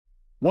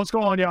What's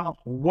going on, y'all?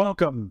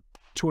 Welcome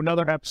to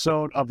another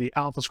episode of the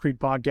Alpha Street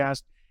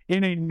Podcast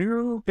in a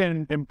new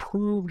and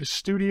improved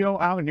studio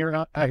out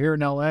here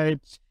in LA,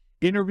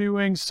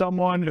 interviewing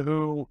someone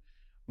who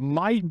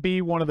might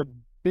be one of the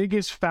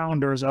biggest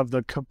founders of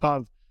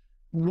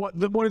what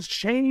has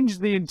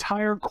changed the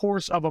entire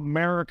course of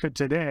America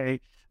today.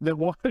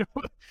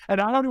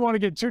 And I don't even want to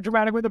get too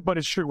dramatic with it, but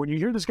it's true. When you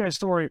hear this guy's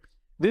story,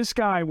 this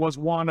guy was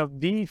one of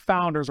the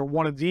founders or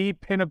one of the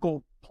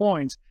pinnacle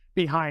points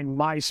behind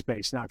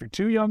MySpace. Now, if you're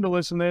too young to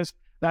listen to this,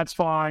 that's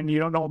fine. You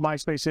don't know what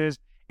MySpace is.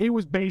 It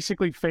was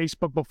basically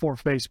Facebook before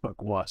Facebook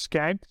was,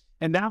 okay?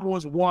 And that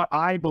was what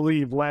I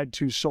believe led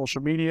to social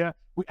media.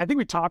 I think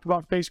we talked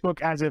about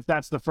Facebook as if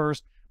that's the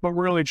first, but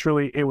really,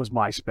 truly, it was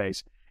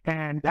MySpace.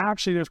 And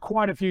actually, there's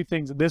quite a few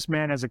things that this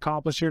man has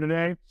accomplished here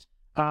today,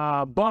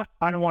 but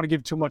I don't want to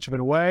give too much of it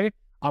away.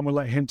 I'm going to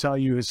let him tell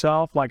you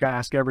himself. Like I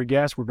ask every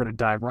guest, we're going to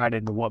dive right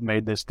into what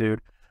made this dude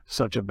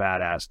such a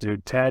badass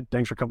dude. Ted,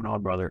 thanks for coming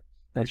on, brother.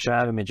 Thanks for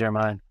having me,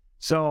 Jeremiah.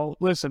 So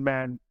listen,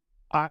 man,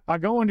 I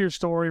go into your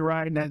story,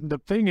 right? And the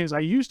thing is,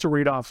 I used to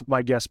read off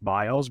my guest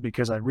bios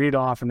because I read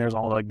off and there's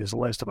all like this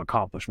list of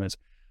accomplishments,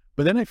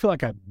 but then I feel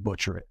like I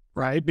butcher it,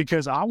 right?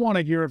 Because I want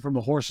to hear it from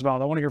the horse's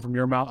mouth. I want to hear from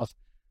your mouth.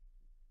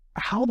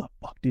 How the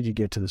fuck did you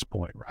get to this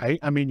point, right?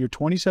 I mean, you're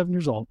 27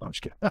 years old. No, I'm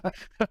just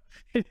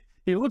kidding.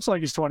 He looks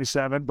like he's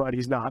 27, but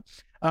he's not.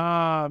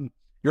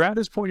 You're at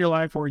this point in your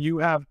life where you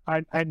have,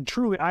 and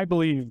truly, I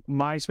believe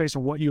MySpace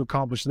and what you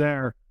accomplished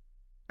there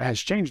has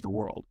changed the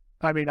world.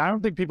 I mean, I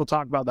don't think people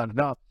talk about that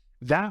enough.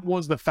 That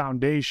was the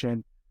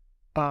foundation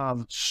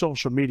of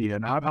social media.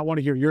 And I want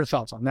to hear your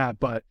thoughts on that.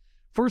 But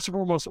first and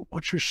foremost,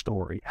 what's your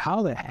story?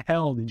 How the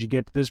hell did you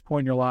get to this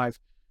point in your life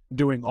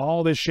doing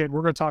all this shit?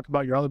 We're going to talk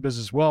about your other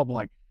business as well, but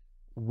like,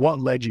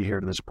 what led you here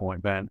to this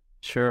point, man?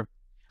 Sure.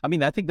 I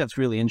mean, I think that's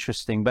really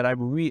interesting, but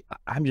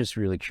I'm just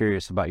really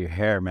curious about your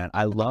hair, man.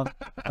 I love,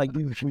 like,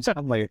 you can talk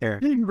about your hair.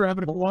 You can grab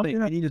it if you want.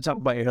 I need to talk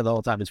about your hair the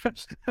whole time.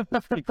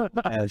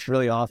 It's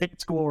really awesome.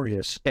 It's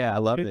glorious. Yeah, I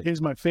love it. It is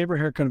my favorite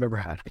haircut I've ever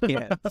had.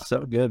 Yeah, it's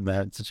so good,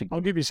 man.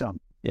 I'll give you some.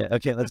 Yeah,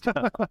 okay, let's go.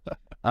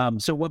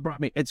 So what brought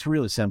me, it's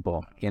really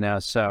simple,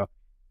 so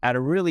at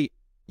a really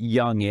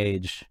young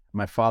age,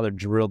 my father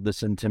drilled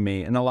this into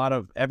me, and a lot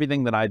of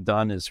everything that I've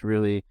done is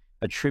really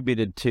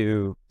attributed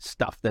to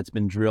stuff that's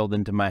been drilled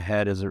into my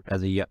head as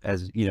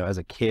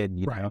a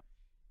kid, right.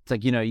 It's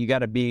like, you got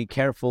to be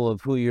careful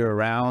of who you're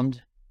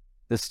around.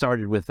 This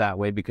started with that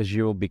way because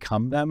you will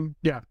become them.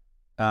 Yeah.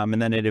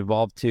 And then it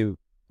evolved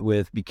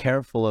with be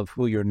careful of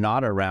who you're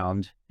not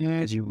around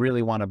because you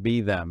really want to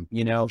be them,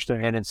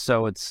 and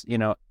it's,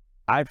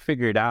 I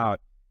figured out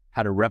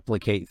how to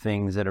replicate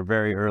things at a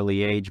very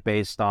early age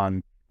based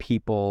on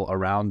people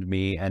around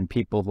me and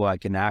people who I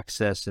can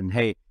access. And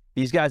hey,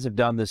 these guys have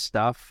done this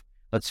stuff.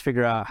 Let's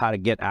figure out how to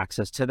get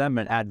access to them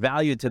and add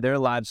value to their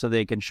lives so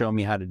they can show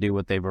me how to do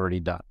what they've already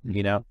done.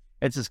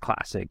 It's just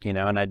classic, and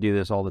I do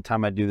this all the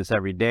time. I do this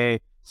every day.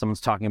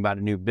 Someone's talking about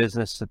a new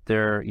business that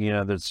they're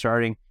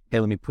starting. Hey,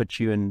 let me put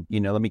you in,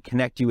 let me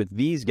connect you with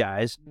these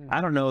guys. I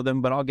don't know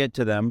them, but I'll get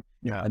to them.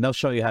 Yeah. And they'll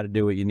show you how to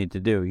do what you need to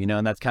do,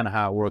 and that's kind of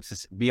how it works.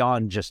 It's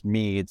beyond just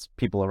me. It's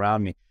people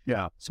around me.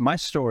 Yeah. So my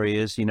story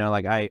is,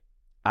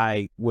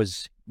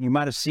 you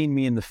might have seen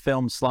me in the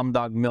film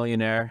Slumdog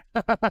Millionaire.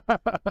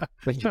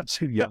 But you're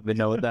too young to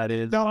know what that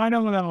is. No, I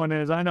know what that one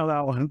is. I know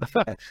that one.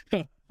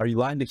 Are you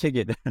lying to kick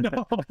it?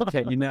 No.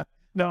 Okay,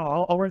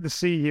 No, I'll write the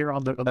C here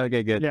on the.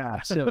 Okay, good.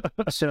 Yeah.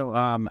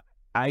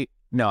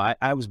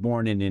 I was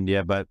born in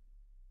India, but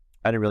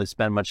I didn't really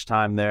spend much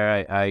time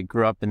there. I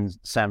grew up in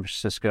San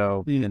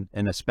Francisco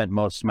and I spent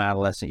most of my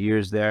adolescent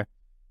years there.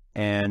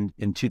 And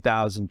in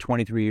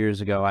 2023 years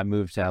ago, I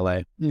moved to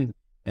LA.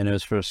 And it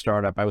was for a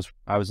startup. I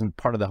was in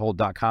part of the whole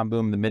 .com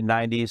boom in the mid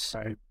 90s.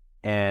 Right.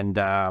 And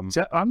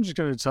so I'm just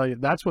going to tell you,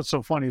 that's what's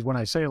so funny is when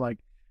I say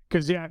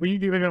because we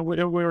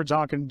were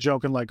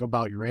joking like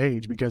about your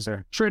age, because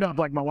straight up,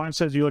 like my wife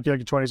says you look like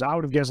your 20s. I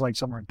would have guessed like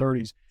somewhere in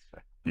 30s.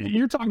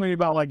 You're talking to me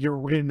about like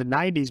you're in the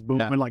 90s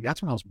boom, and like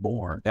that's when I was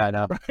born. Yeah, I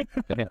know.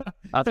 Yeah.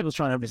 I was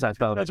trying to emphasize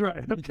that. That's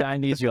right.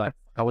 90s, you're like,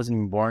 I wasn't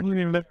even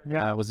born.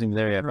 Yeah. I wasn't even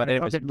there yet. Right. But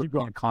it was keep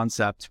going. a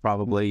concept,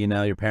 probably.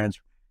 Your parents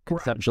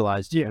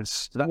conceptualized.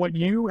 Yes. So when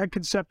you had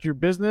concept your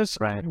business,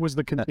 right, it was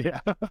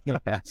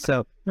yeah.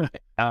 So,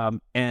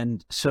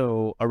 and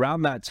so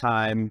around that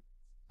time,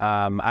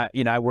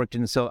 I worked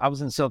I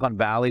was in Silicon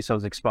Valley, so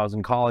I was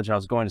in college, and I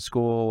was going to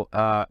school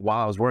while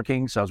I was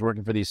working. So I was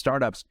working for these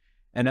startups,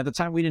 and at the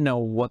time we didn't know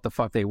what the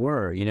fuck they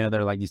were.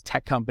 They're like these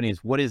tech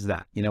companies. What is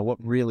that? What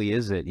really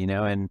is it?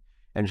 And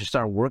just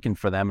started working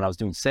for them, and I was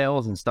doing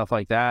sales and stuff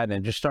like that,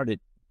 and just started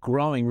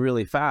growing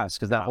really fast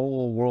because that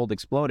whole world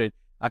exploded.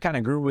 I kind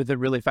of grew with it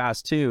really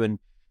fast too,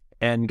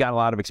 and got a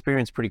lot of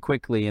experience pretty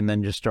quickly, and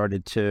then just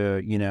started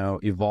to,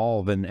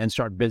 evolve and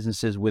start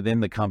businesses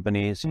within the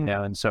companies,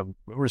 and so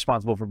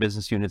responsible for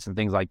business units and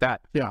things like that.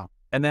 Yeah.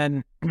 And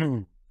then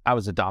I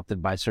was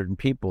adopted by certain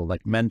people,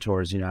 like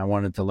mentors. I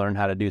wanted to learn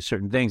how to do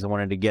certain things. I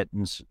wanted to get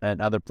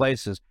in other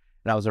places,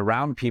 and I was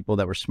around people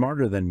that were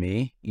smarter than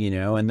me,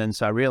 and then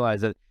so I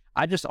realized that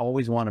I just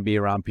always want to be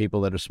around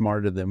people that are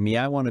smarter than me.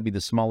 I want to be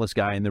the smallest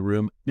guy in the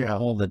room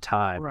all the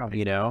time,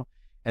 you know?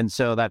 And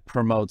so that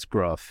promotes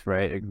growth,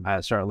 right?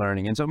 I start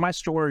learning. And so my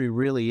story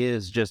really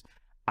is just,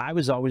 I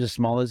was always the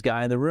smallest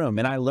guy in the room.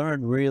 And I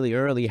learned really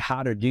early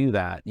how to do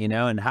that, you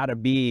know, and how to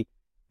be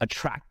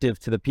attractive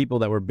to the people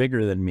that were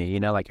bigger than me, you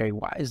know, like, hey,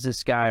 why is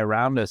this guy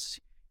around us?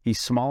 He's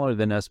smaller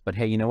than us, but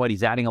hey, you know what?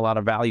 He's adding a lot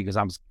of value because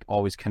I'm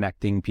always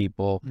connecting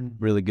people,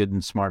 really good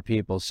and smart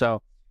people.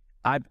 So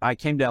I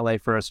came to LA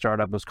for a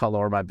startup. It was called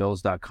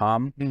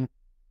LowerMyBills.com.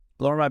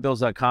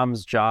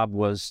 LowerMyBills.com's job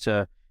was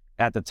to,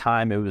 at the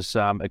time, it was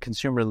a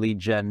consumer lead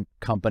gen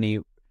company.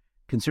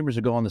 Consumers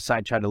would go on the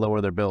site, try to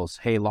lower their bills.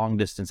 Hey, long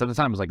distance. At the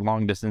time, it was like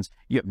long distance.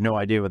 You have no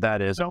idea what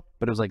that is,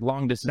 but it was like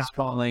long distance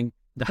calling,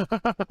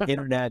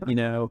 internet, you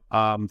know,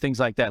 things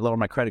like that, lower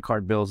my credit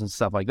card bills and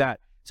stuff like that.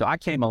 So I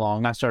came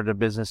along. I started a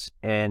business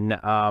in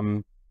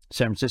San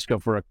Francisco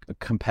for a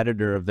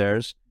competitor of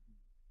theirs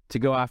to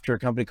go after a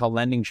company called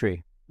Lending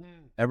Tree.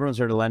 Everyone's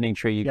heard of Lending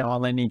Tree. You go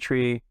on Lending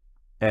Tree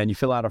and you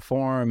fill out a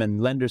form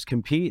and lenders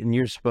compete and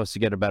you're supposed to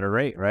get a better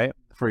rate, right?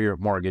 For your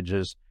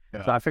mortgages.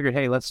 So I figured,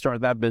 hey, let's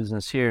start that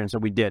business here. And so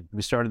we did.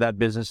 We started that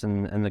business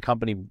and the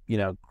company, you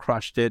know,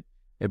 crushed it.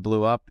 It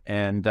blew up.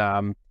 And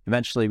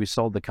eventually we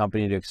sold the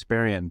company to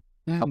Experian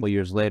a couple of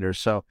years later.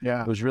 So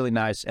it was really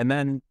nice. And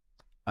then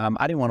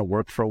I didn't want to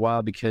work for a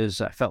while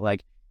because I felt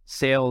like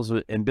sales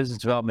and business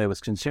development was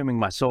consuming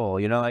my soul.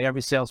 You know, like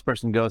every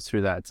salesperson goes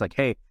through that. It's like,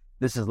 hey,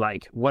 this is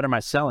like, what am I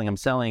selling? I'm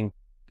selling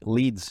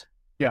leads.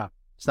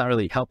 It's not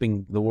really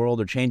helping the world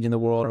or changing the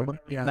world.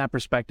 From that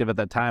perspective at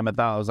that time, I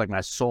thought it was like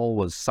my soul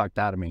was sucked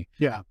out of me.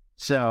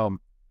 So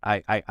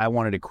I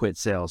wanted to quit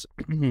sales.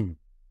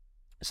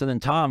 So then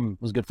Tom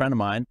was a good friend of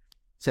mine,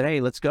 said,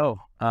 hey, let's go.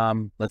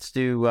 Let's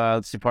do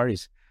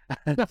parties.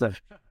 So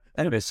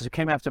anyways, so it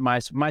came after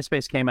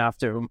MySpace came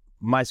after.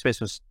 MySpace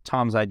was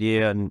Tom's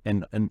idea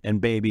and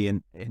baby,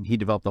 and he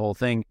developed the whole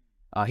thing.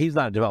 He's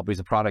not a developer, he's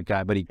a product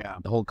guy, but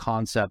the whole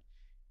concept.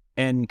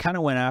 And kind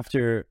of went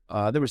after,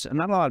 there was,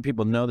 not a lot of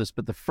people know this,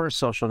 but the first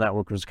social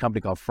network was a company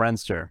called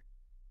Friendster.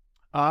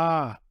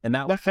 And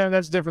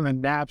That's different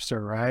than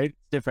Napster, right?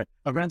 Different.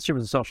 Friendster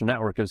was a social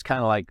network. It was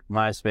kind of like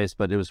MySpace,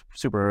 but it was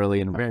super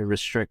early and very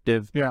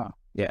restrictive. Yeah.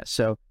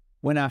 So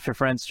went after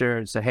Friendster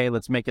and said, hey,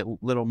 let's make it a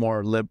little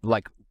more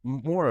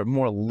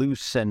more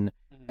loose and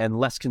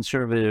less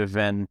conservative.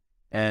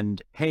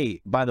 And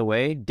hey, by the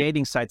way,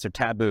 dating sites are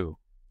taboo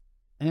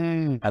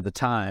at the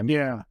time.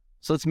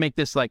 So let's make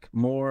this like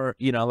more,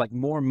 you know, like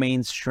more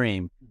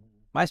mainstream.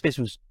 MySpace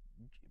was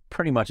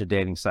pretty much a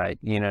dating site,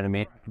 you know what I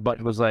mean? But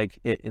it was like,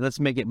 let's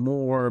make it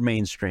more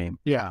mainstream.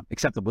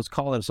 Acceptable. Let's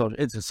call it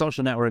it's a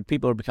social network.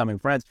 People are becoming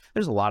friends.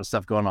 There's a lot of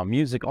stuff going on,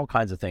 music, all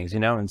kinds of things, you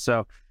know? And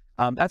so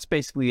that's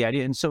basically the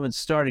idea. And so it's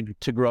starting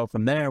to grow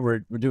from there.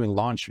 We're doing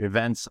launch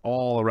events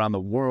all around the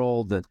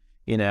world. And,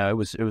 you know, it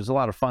was a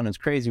lot of fun. It's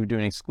crazy. We're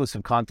doing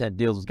exclusive content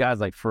deals with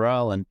guys like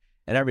Pharrell and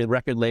every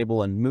record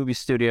label and movie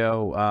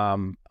studio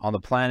on the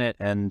planet.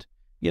 And,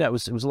 you know, it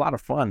was a lot of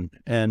fun.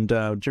 And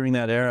during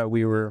that era,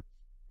 we were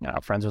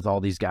friends with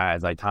all these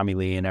guys like Tommy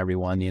Lee and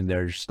everyone. And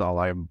they're just all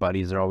our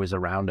buddies. They're always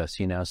around us,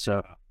 you know.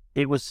 So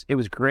it was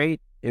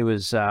great. It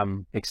was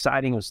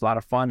exciting. It was a lot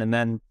of fun. And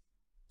then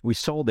we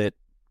sold it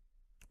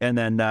and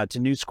then to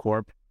News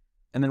Corp.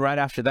 And then right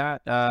after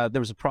that,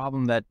 there was a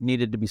problem that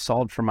needed to be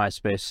solved for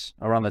MySpace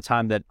around the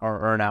time that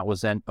our earnout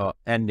was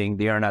ending.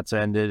 The earnouts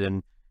ended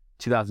in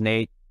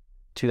 2008.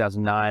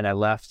 2009, I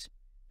left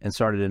and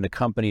started in a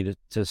company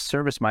to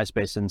service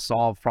MySpace and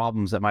solve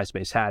problems that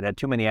MySpace had. It had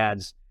too many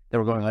ads that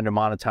were going under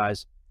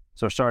monetized.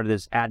 So I started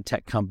this ad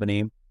tech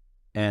company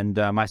and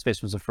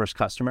MySpace was the first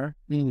customer.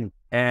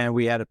 And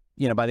we had,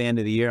 you know, by the end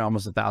of the year,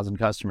 almost 1,000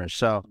 customers.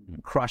 So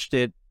crushed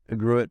it,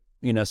 grew it,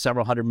 you know,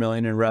 several $100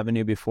 million in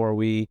revenue before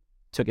we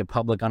took it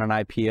public on an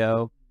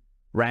IPO,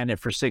 ran it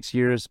for 6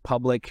 years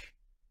public,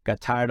 got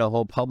tired of the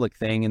whole public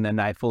thing. And then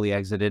I fully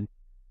exited.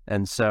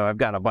 And so I've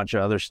got a bunch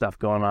of other stuff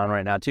going on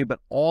right now too. But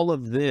all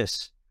of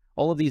these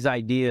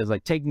ideas,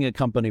 like taking a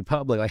company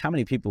public, like how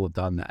many people have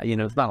done that? You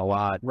know, it's not a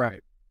lot.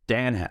 Right.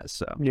 Dan has.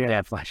 So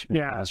Dan Flashman.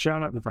 Yeah.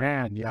 Shout out to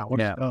Dan. Yeah.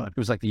 He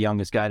was like the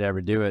youngest guy to ever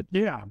do it.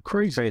 Yeah.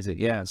 Crazy.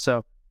 Yeah.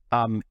 So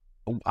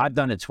I've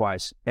done it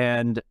twice.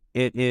 And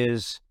it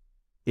is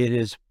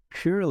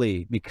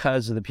purely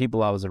because of the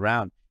people I was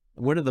around.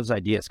 Where did those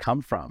ideas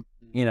come from?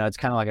 You know, it's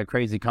kind of like a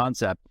crazy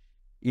concept.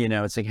 You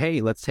know, it's like,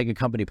 hey, let's take a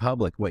company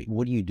public. Wait,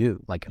 what do you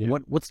do? Like,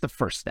 what's the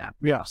first step?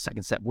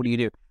 Second step, what do you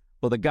do?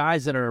 Well, the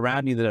guys that are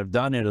around you that have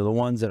done it are the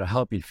ones that'll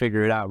help you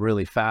figure it out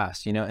really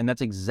fast, you know, and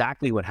that's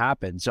exactly what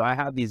happened. So I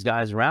have these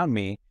guys around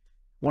me.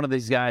 One of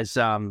these guys,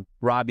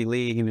 Robbie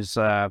Lee, he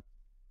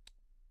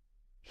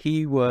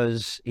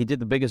did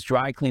the biggest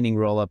dry cleaning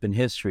roll up in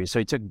history. So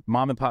he took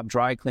mom and pop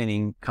dry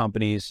cleaning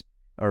companies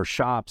or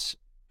shops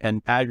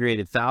and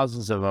aggregated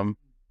thousands of them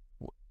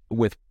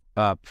with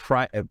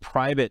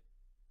private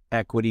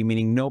equity,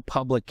 meaning no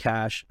public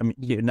cash. I mean,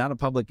 not a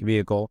public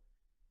vehicle.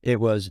 It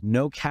was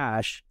no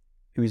cash.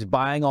 He was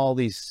buying all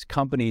these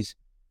companies,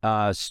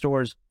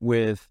 stores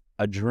with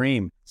a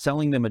dream,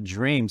 selling them a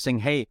dream, saying,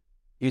 hey,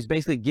 he was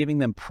basically giving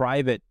them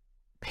private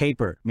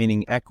paper,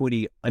 meaning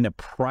equity in a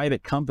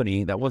private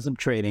company that wasn't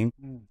trading.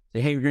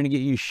 Say, hey, we're going to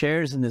get you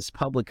shares in this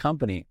public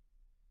company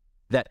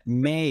that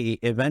may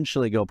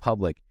eventually go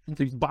public.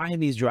 So he's buying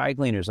these dry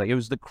cleaners. Like, it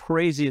was the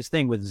craziest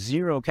thing with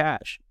zero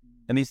cash.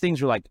 And these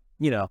things were like,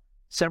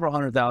 several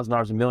 $100,000,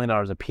 $1 million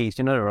a piece.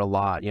 There were a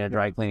lot,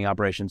 dry cleaning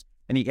operations.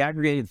 And he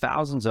aggregated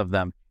thousands of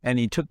them, and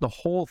he took the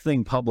whole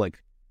thing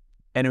public.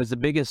 And it was the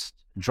biggest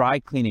dry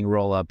cleaning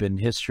roll up in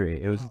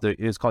history. It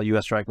was called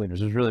U.S. Dry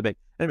Cleaners. It was really big.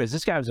 Anyways,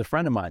 this guy was a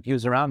friend of mine. He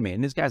was around me,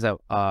 and this guy's a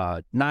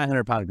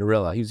 900-pound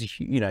gorilla. He was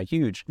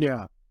huge.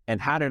 Yeah. And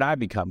how did I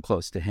become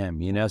close to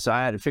him? So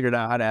I had to figure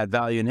out how to add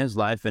value in his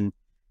life, and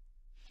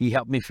he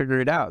helped me figure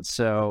it out.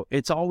 So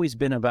it's always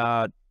been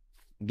about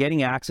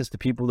getting access to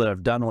people that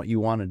have done what you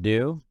want to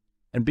do,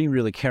 and being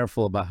really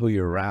careful about who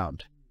you're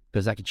around,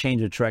 because that could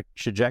change the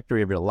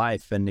trajectory of your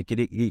life, and it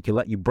could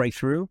let you break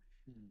through,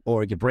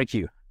 or it could break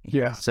you.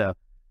 Yeah. So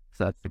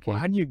that's the case. Well,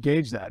 how do you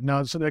gauge that?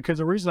 No, so because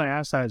the reason I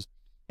asked that is,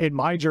 in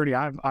my journey,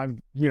 I've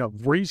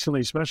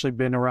recently especially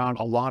been around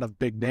a lot of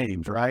big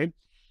names, right?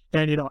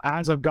 And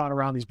as I've gone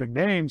around these big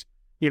names,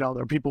 there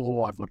are people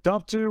who I've looked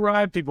up to,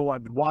 right? People who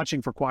I've been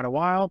watching for quite a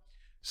while.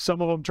 Some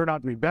of them turned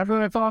out to be better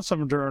than I thought.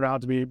 Some of them turned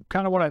out to be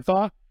kind of what I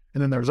thought.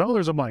 And then there's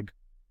others I'm like,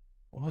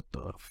 what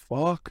the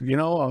fuck?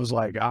 I was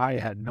like, I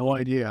had no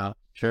idea.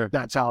 Sure.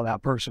 That's how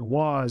that person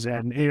was.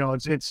 And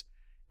it's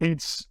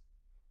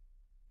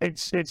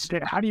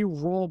how do you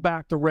roll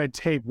back the red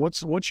tape?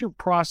 What's your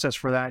process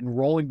for that, and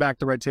rolling back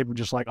the red tape of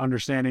just like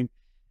understanding,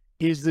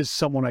 is this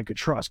someone I could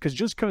trust? Because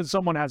just because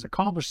someone has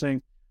accomplished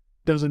things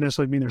doesn't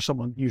necessarily mean there's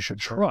someone you should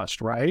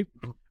trust, right?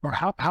 Or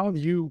how have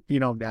you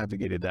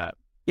navigated that?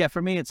 Yeah,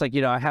 for me, it's like,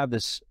 I have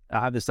this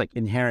like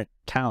inherent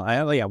talent. I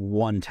only have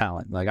one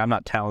talent. Like, I'm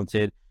not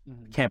talented.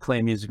 Can't play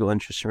a musical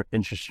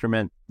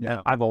instrument.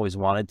 Yeah. I've always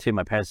wanted to.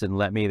 My parents didn't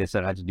let me. They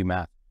said I had to do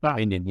math.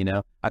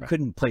 Indian, I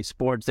couldn't play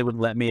sports. They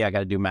wouldn't let me. I got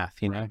to do math,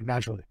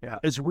 Naturally. Yeah.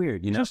 It's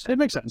weird, It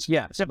makes sense.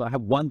 Yeah. Simple. I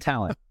have one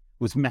talent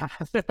was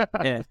math.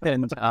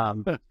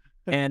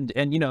 and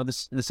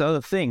this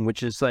other thing,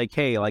 which is like,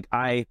 hey, like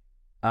I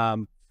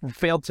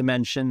failed to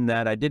mention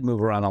that I did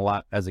move around a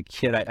lot as a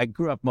kid. I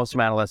grew up most of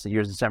my adolescent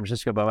years in San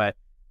Francisco, but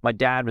my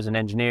dad was an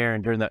engineer,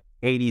 and during the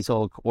 80s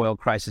oil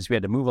crisis, we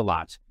had to move a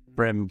lot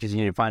for him because you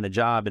need to find a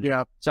job.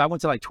 And so I went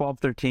to like 12,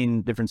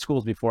 13 different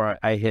schools before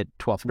I hit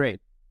 12th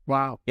grade.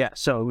 Wow. Yeah.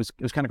 So it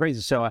was kind of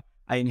crazy. So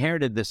I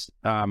inherited this,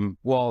 I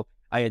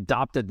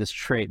adopted this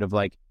trait of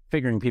like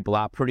figuring people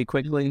out pretty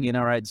quickly,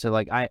 right? So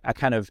like I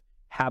kind of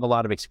have a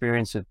lot of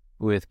experience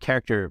with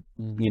character,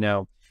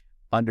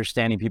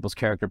 understanding people's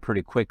character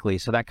pretty quickly.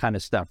 So that kind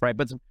of stuff, right?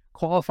 But some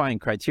qualifying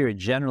criteria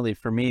generally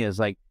for me is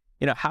like,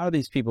 how are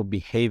these people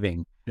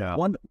behaving? Yeah.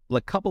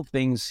 Couple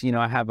things,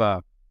 I have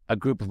a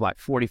group of like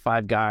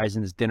 45 guys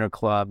in this dinner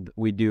club.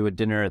 We do a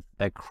dinner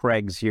at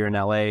Craig's here in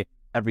LA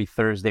every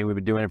Thursday. We've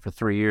been doing it for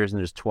 3 years, and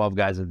there's 12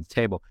 guys at the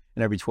table.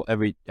 And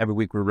every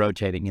week we're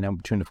rotating,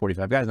 between the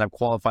 45 guys. And I've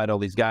qualified all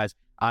these guys.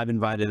 I've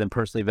invited them,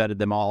 personally vetted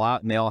them all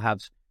out, and they all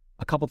have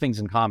a couple things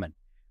in common.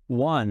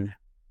 One,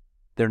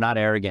 they're not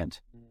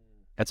arrogant.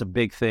 That's a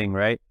big thing,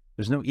 right?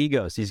 There's no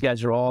egos. These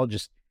guys are all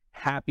just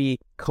happy,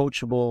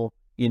 coachable,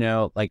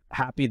 like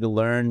happy to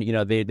learn.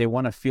 They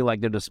want to feel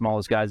like they're the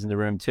smallest guys in the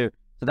room too.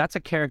 So that's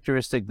a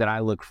characteristic that I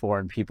look for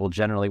in people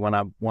generally when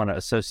I want to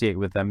associate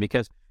with them,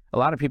 because a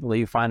lot of people that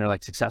you find are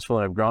like successful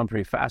and have grown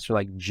pretty fast are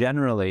like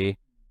generally,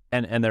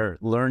 and they're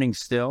learning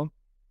still,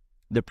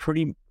 they're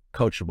pretty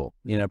coachable,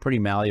 pretty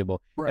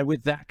malleable. Right. And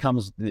with that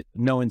comes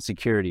no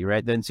insecurity,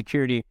 right? The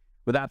insecurity,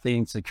 without the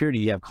insecurity,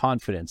 you have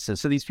confidence.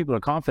 So these people are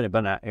confident,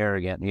 but not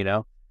arrogant,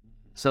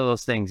 So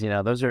those things,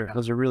 those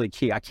are really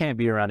key. I can't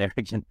be around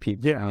arrogant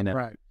people. Yeah,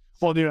 right.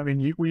 Well,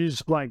 dude, we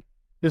use like,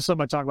 this is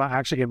something I talk about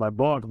actually in my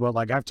book, but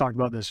like I've talked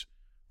about this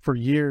for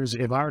years.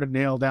 If I were to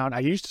nail down, I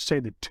used to say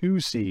the 2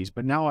 C's,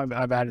 but now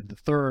I've added the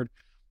third,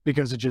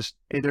 because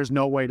there's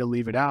no way to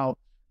leave it out.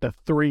 The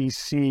 3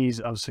 C's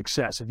of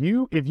success. If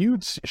you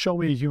show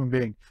me a human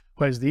being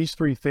who has these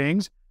 3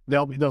 things,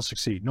 they'll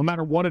succeed no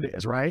matter what it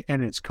is, right?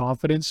 And it's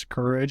confidence,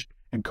 courage,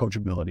 and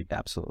coachability.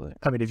 Absolutely.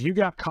 I mean, if you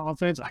got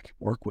confidence, I can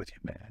work with you,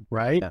 man,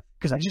 right?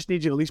 Because I just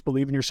need you to at least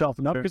believe in yourself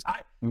enough. Because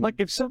like,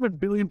 if 7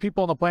 billion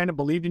people on the planet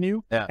believed in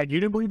you and you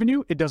didn't believe in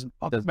you, it doesn't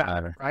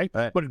matter, right?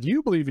 But if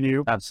you believe in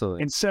you,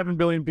 absolutely, and 7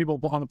 billion people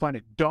on the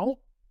planet don't,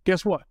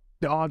 guess what?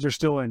 The odds are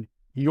still in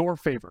your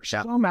favor.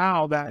 Yeah.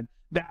 Somehow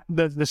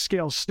the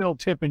scales still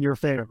tip in your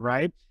favor,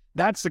 right?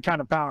 That's the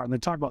kind of power. And they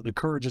talk about the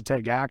courage to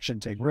take action,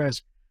 take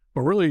risks,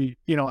 but really,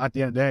 at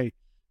the end of the day,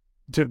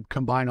 to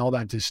combine all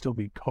that to still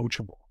be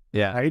coachable.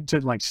 Yeah. Right. To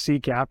like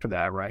seek after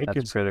that. Right.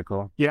 That's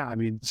critical. Yeah. I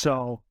mean,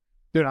 so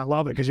dude, I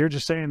love it. Cause you're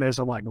just saying this.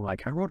 I'm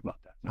like, I wrote about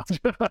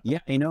that. Yeah.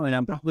 And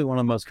I'm probably one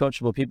of the most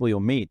coachable people you'll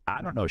meet.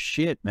 I don't know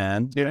shit,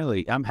 man.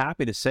 Really. I'm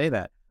happy to say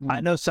that.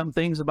 I know some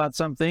things about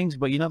some things,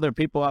 but there are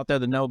people out there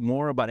that know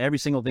more about every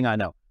single thing I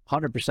know.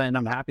 100%.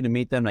 I'm happy to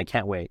meet them. And I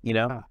can't wait,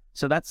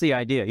 So that's the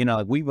idea.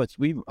 Like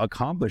we've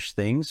accomplished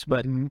things,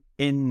 but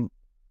in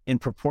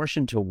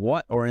proportion to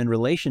what, or in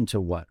relation to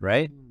what,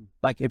 right?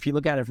 like, if you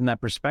look at it from that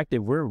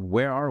perspective,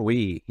 where are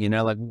we? You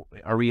know, like,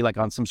 are we like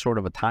on some sort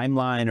of a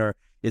timeline, or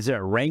is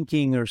there a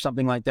ranking or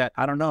something like that?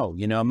 I don't know.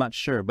 You know, I'm not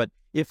sure. But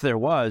if there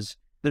was,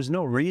 there's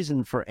no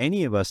reason for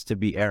any of us to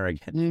be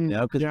arrogant, you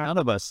know, because none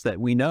of us that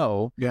we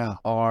know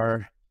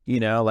are, you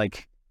know,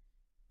 like,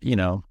 you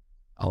know,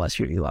 unless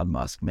you're Elon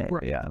Musk, maybe.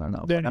 Right. Yeah, I don't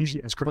know. Then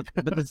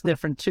but it's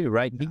different too,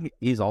 right?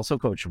 He's also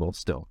coachable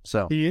still.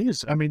 So he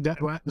is. I mean,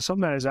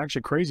 something that is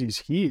actually crazy is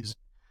he's,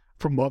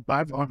 from what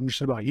I've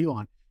understood about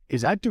Elon,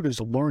 is that dude is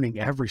learning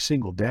every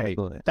single day.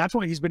 Absolutely. That's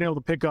why he's been able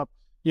to pick up,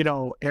 you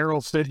know,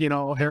 aerofit, you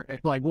know,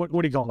 like what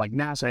do you call it? Like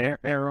NASA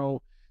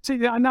Aero. See,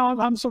 now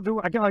I'm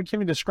so I can't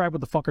even describe what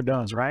the fucker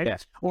does, right?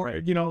 Yes. Or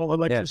you know,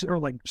 like or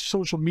like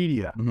social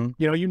media.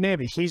 You know, you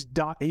name it. He's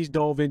dove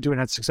into it and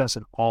had success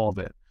in all of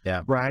it.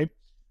 Yeah. Right.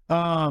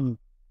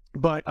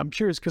 But I'm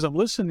curious because I'm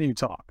listening to you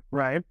talk,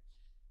 right?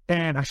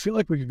 And I feel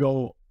like we could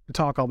go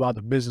talk about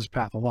the business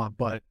path a lot,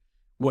 but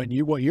what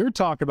you're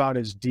talking about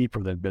is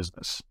deeper than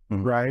business,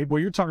 right?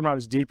 What you're talking about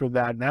is deeper than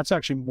that, and that's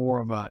actually more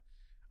of a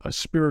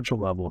spiritual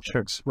level of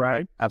things,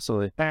 right?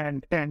 Absolutely.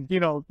 And you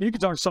know, you can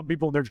talk to some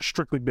people and they're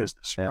strictly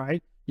business,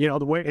 right? You know,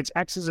 the way it's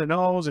X's and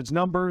O's, it's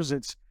numbers,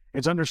 it's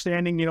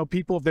understanding, you know,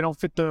 people, if they don't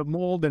fit the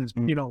mold, then it's,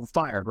 you know,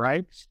 fired,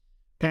 right?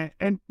 And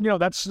you know,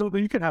 that's still,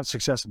 you can have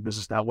success in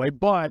business that way,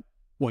 but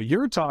what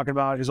you're talking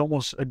about is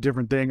almost a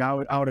different thing. I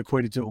would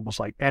equate it to almost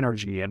like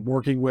energy and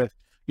working with,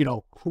 you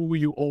know, who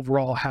you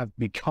overall have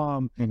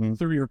become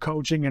through your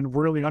coaching, and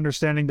really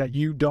understanding that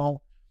you don't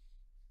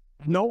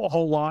know a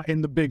whole lot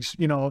in the big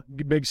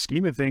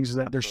scheme of things,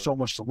 that there's so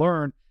much to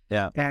learn.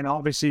 Yeah. And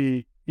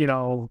obviously, you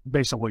know,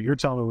 based on what you're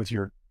telling me with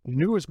your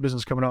newest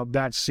business coming up,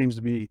 that seems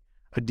to be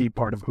a deep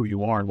part of who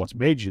you are and what's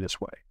made you this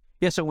way.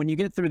 Yeah. So when you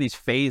get through these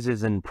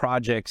phases and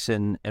projects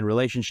and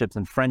relationships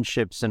and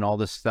friendships and all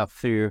this stuff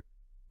through,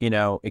 you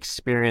know,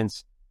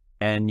 experience,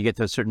 and you get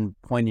to a certain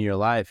point in your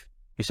life,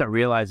 you start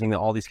realizing that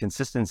all these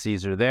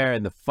consistencies are there,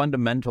 and the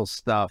fundamental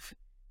stuff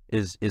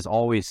is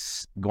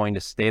always going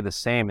to stay the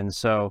same. And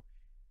so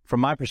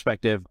from my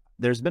perspective,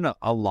 there's been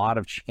a lot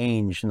of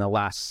change in the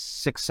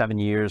last 6-7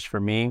 years for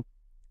me.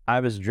 I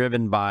was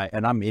driven by,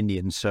 and I'm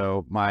Indian,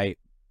 so my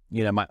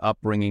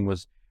upbringing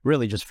was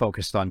really just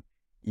focused on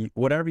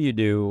whatever you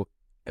do,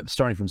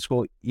 starting from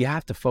school, you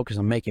have to focus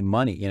on making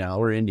money. You know,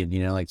 we're Indian,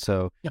 you know, like,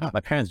 so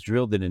my parents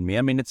drilled it in me.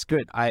 I mean, it's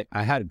good. I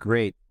had a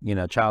great, you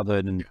know,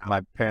 childhood, and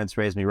my parents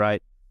raised me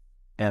right,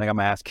 and I got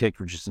my ass kicked,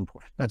 which is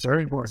important. That's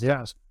very important.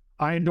 Yes.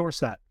 I endorse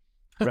that.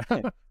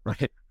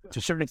 Right. To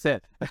a certain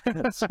extent.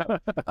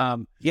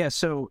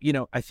 So, you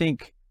know, I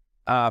think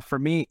for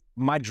me,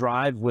 my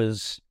drive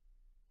was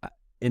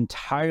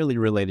entirely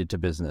related to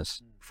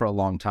business for a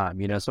long time,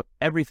 you know, so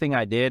everything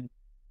I did,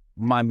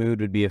 my mood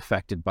would be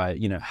affected by,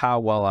 you know, how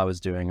well I was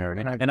doing.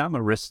 And I'm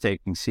a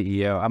risk-taking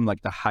CEO. I'm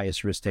like the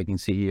highest risk-taking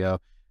CEO a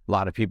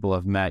lot of people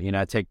have met. You know,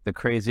 I take the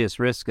craziest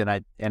risk, and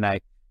I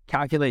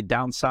calculate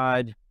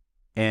downside,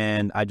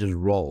 and I just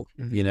roll,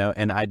 you know,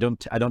 and I don't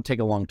take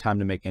a long time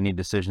to make any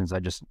decisions. I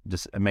just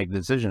make the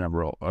decision, I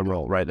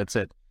roll, right? That's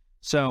it.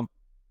 So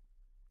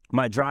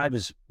my drive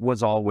is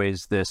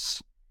always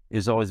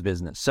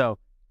business. So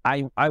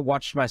I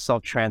watched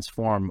myself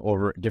transform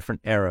over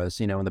different eras,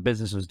 you know, when the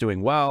business was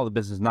doing well, the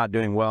business not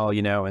doing well,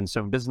 you know, and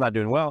so when business not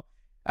doing well,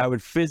 I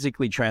would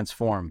physically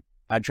transform.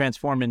 I'd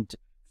transform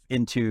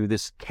into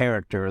this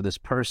character, or this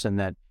person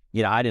that,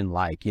 you know, I didn't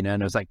like, you know,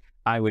 and it was like,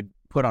 I would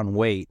put on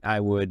weight. I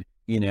would,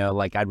 you know,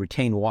 like, I'd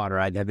retain water.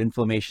 I'd have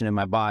inflammation in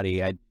my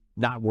body. I'd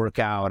not work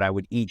out. I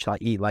would eat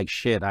like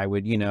shit. I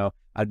would, you know,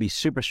 I'd be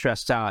super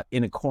stressed out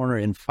in a corner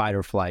in fight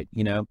or flight,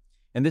 you know,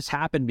 and this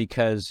happened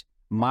because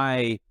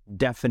my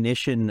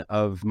definition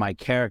of my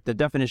character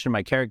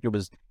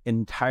was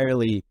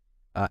entirely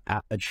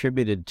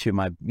attributed to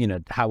my, you know,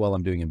 how well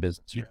I'm doing in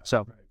business. Yeah,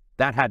 so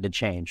that had to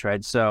change,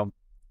 right? So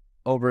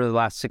over the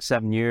last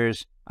 6-7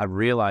 years, I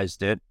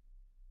realized it,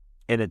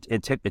 and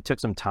it took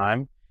some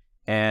time,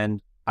 and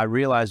I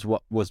realized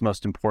what was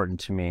most important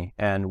to me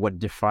and what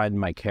defined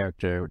my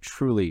character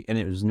truly, and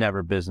it was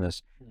never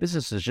business.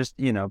 Business is just,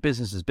 you know,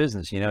 business is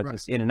business, you know,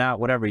 it's in and out,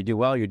 whatever you do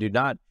well, you do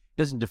not,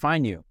 doesn't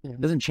define you.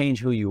 It doesn't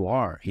change who you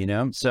are, you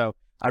know? So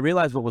I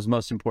realized what was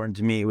most important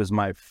to me. It was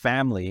my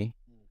family,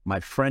 my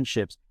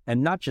friendships,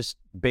 and not just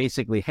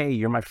basically, hey,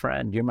 you're my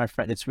friend.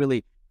 It's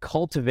really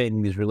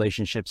cultivating these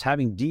relationships,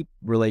 having deep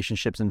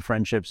relationships and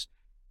friendships,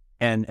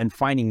 and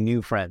finding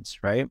new friends,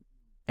 right?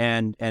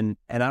 And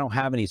I don't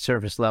have any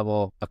surface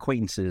level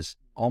acquaintances.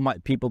 All my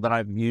people that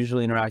I'm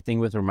usually interacting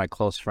with are my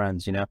close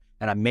friends, you know,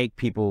 and I make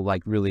people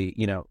like really,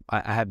 you know,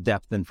 I have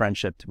depth in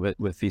friendship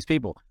with these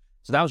people.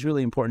 So that was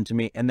really important to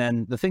me. And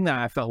then the thing that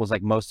I felt was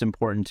like most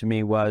important to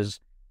me was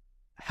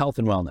health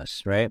and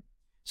wellness, right?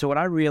 So what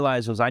I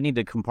realized was I need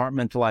to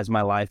compartmentalize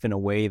my life in a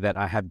way that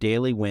I have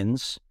daily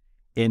wins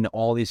in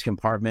all these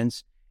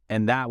compartments.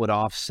 And that would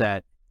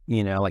offset,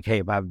 you know, like,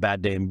 hey, if I have a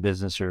bad day in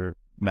business or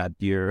bad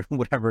year,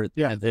 whatever it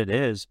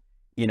is,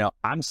 you know,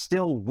 I'm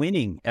still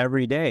winning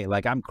every day.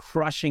 Like, I'm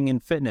crushing in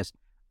fitness.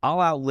 I'll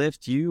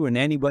outlift you and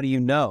anybody you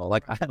know.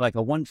 Like, I had like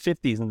a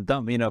 150s in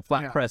the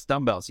flat press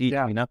dumbbells. You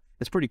know,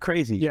 it's pretty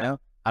crazy. You know,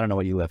 I don't know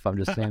what you lift. I'm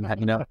just saying that,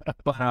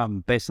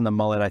 but based on the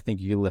mullet, I think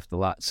you lift a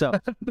lot. So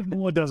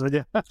What does it?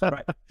 Yeah.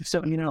 right.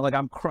 So, like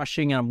I'm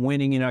crushing and I'm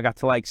winning, I got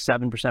to like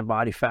 7%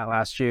 body fat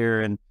last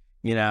year, and,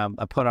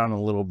 I put on a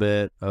little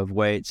bit of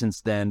weight since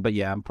then, but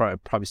yeah, I'm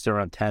probably still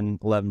around 10,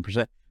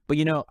 11%, but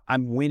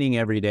I'm winning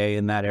every day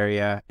in that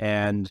area.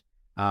 And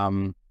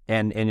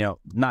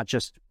not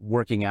just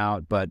working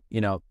out, but,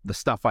 the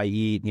stuff I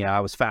eat,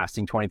 I was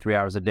fasting 23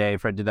 hours a day.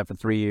 I did that for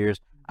 3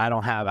 years. I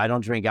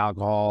don't drink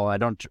alcohol.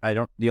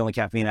 The only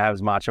caffeine I have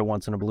is matcha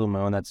once in a blue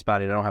moon. That's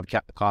about it. I don't have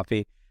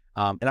coffee.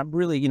 And I'm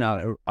really,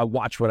 I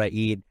watch what I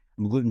eat.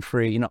 I'm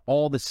gluten-free,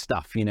 all this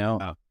stuff,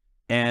 Oh.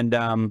 and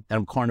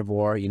I'm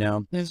carnivore,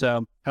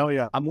 so Hell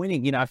yeah. I'm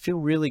winning, I feel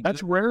really good.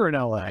 That's rare in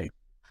LA.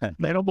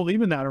 They don't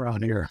believe in that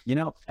around here.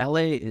 LA,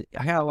 I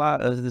got a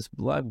lot of this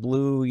blood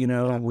blue,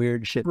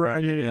 weird shit.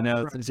 Right.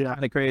 Yeah, It's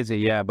kind of crazy.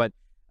 Yeah. But,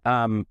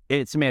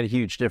 it's made a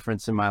huge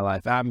difference in my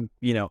life. I'm,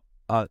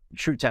 a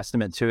true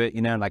testament to it,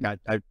 like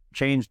I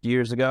changed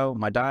years ago,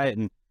 my diet,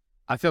 and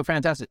I feel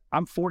fantastic.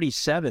 I'm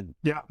 47.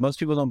 Yeah. Most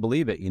people don't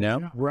believe it,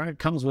 Yeah, right. It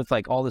comes with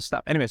like all this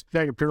stuff. Anyways.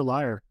 Yeah, you're a pure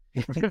liar.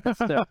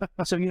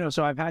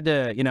 So I've had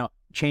to,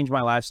 change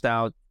my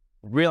lifestyle,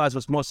 realize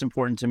what's most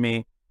important to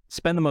me,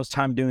 spend the most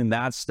time doing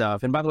that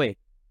stuff. And by the way,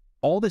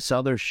 all this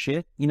other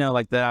shit,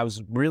 like that I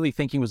was really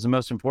thinking was the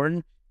most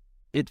important,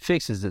 it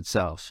fixes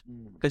itself.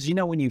 Because,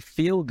 when you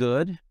feel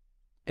good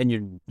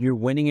and you're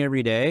winning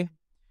every day,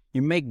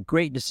 you make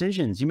great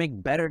decisions, you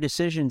make better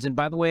decisions. And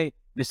by the way,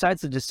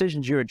 besides the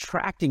decisions, you're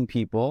attracting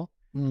people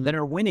that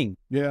are winning.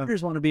 Yeah.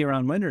 Winners want to be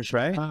around winners,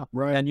 right?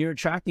 Right. And you're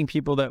attracting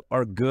people that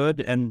are good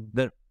and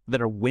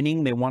that are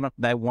winning. They want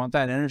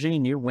that energy,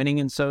 and you're winning.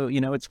 And so,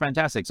 it's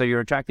fantastic. So you're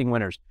attracting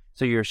winners.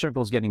 So your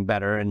circle's getting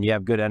better and you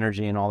have good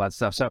energy and all that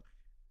stuff. So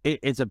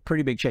it's a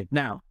pretty big change.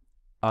 Now,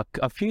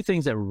 a few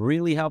things that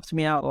really helped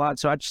me out a lot.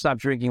 So I just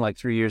stopped drinking like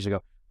 3 years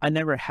ago. I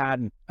never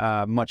had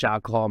much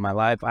alcohol in my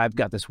life. I've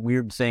got this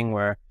weird thing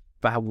where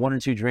if I have 1 or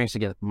 2 drinks, I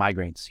get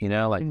migraines,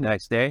 the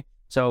next day.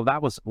 So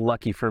that was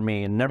lucky for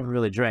me, and never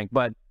really drank.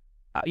 But,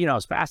 I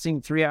was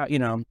fasting 23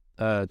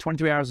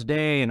 hours a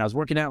day, and I was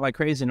working out like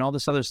crazy and all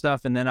this other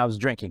stuff. And then I was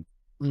drinking,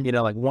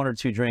 like 1 or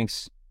 2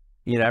 drinks,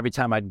 every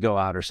time I'd go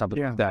out or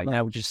something like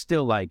that, which is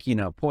still like,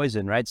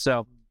 poison, right?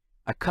 So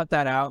I cut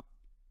that out.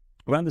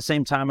 Around the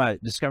same time, I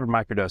discovered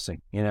microdosing,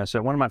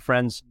 So one of my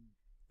friends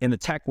in the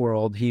tech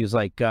world, he was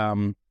like,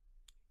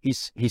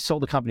 he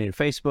sold the company to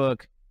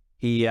Facebook.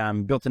 He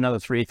built another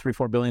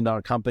 $4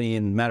 billion company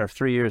in a matter of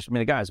 3 years. I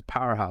mean, the guy's a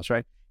powerhouse,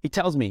 right? He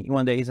tells me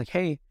one day, he's like,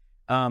 hey,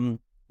 all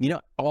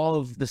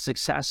of the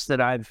success that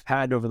I've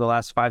had over the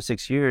last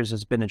 5-6 years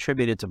has been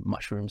attributed to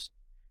mushrooms,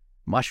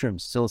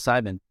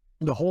 psilocybin.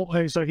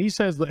 So he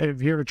says that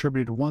if you're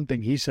attributed to one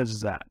thing, he says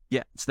is that.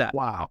 Yeah, it's that.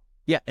 Wow.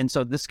 Yeah. And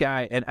so this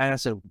guy, and I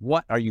said,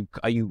 what are you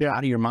out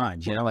of your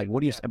mind? Like,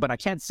 what do you say? But I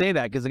can't say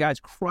that because the guy's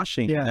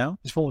crushing,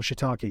 He's full of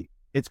shiitake.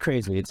 It's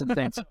crazy. It's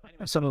insane.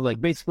 So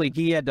like basically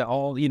he had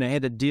to he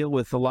had to deal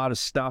with a lot of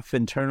stuff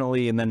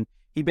internally. And then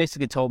he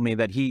basically told me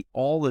that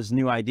all his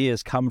new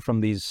ideas come from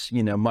these,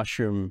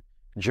 mushroom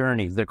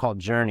journeys. They're called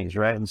journeys,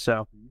 right? And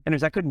so,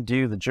 anyways, I couldn't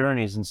do the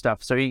journeys and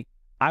stuff. So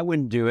I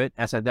wouldn't do it.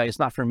 I said, it's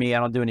not for me. I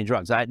don't do any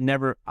drugs. I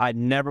never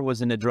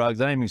was into drugs.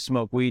 I didn't even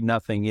smoke weed,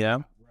 nothing,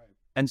 Right.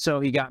 And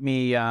so he got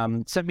me,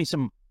 sent me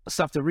some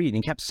stuff to read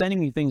and kept sending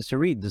me things to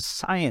read, the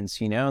science,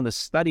 the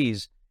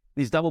studies,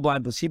 these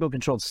double-blind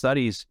placebo-controlled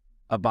studies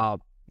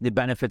about the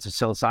benefits of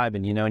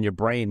psilocybin, in your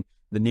brain,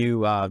 the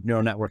new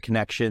neural network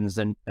connections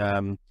and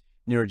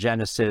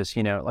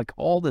neurogenesis, like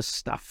all this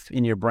stuff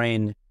in your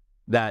brain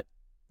that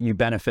you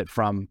benefit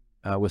from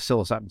with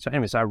psilocybin. So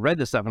anyways, I read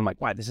this stuff and I'm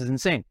like, wow, this is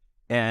insane.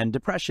 And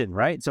depression,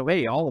 right? So,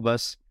 hey, all of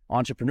us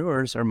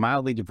entrepreneurs are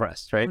mildly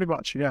depressed, right? Pretty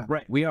much, yeah.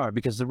 Right, we are,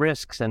 because the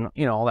risks and,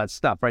 all that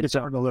stuff, right? It's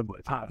hard to live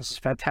with. It's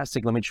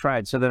fantastic. Let me try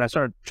it. So then I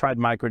tried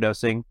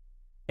microdosing.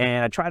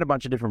 And I tried a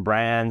bunch of different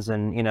brands,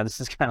 and, this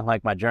is kind of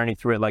like my journey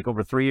through it, like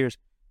over 3 years.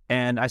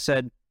 And I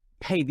said,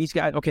 hey, these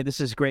guys, okay,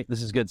 this is great.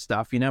 This is good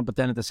stuff, but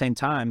then at the same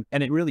time,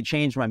 and it really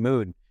changed my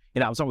mood.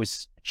 I was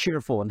always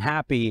cheerful and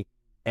happy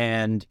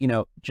and,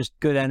 just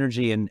good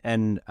energy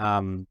and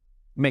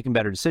making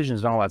better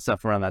decisions and all that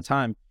stuff around that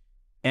time.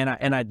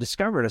 And I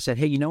discovered, I said,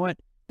 hey, you know what?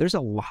 There's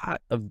a lot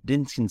of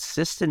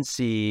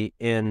inconsistency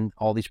in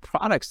all these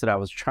products that I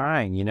was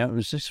trying, it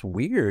was just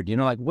weird,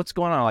 like what's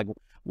going on? Like,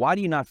 why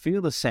do you not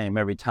feel the same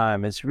every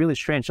time? It's really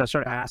strange. So I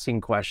started asking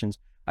questions.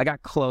 I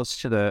got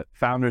close to the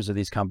founders of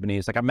these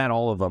companies. Like I met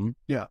all of them.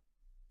 Yeah.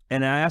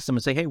 And I asked them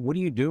and say, hey, what are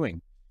you doing?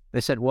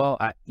 They said, well,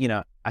 I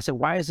said,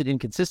 why is it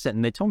inconsistent?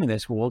 And they told me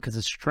this, well, because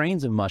the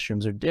strains of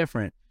mushrooms are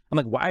different. I'm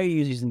like, why are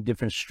you using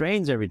different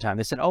strains every time?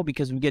 They said, oh,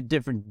 because we get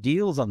different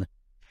deals on them.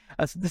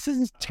 I said, this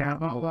isn't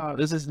terrible. Wow.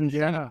 This isn't.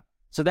 Yeah.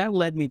 So that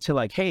led me to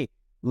like, hey,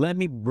 let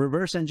me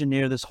reverse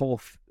engineer this whole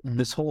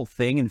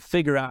thing and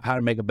figure out how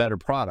to make a better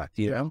product,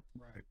 Right.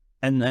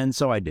 And then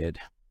so I did.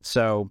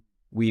 So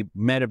we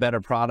made a better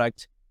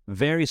product,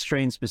 very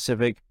strain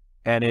specific,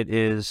 and it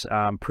is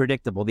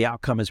predictable. The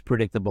outcome is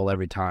predictable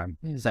every time,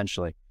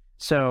 essentially.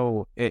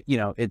 So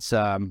it's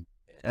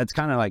it's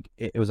kind of like,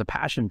 it was a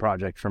passion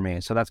project for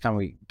me. So that's kind of,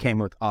 we came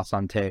with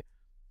Asante.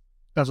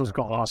 That's what's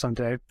called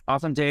Asante.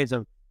 Asante is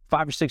a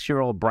 5 or 6 year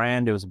old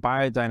brand. It was a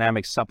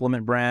biodynamic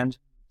supplement brand.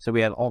 So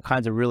we had all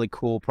kinds of really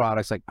cool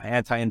products like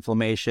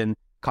anti-inflammation,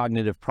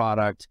 cognitive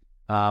product,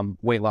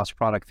 weight loss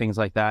product, things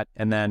like that.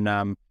 And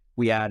then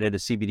we added a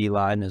CBD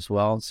line as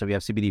well. So we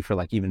have CBD for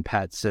like even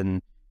pets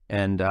and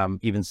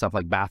even stuff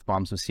like bath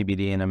bombs with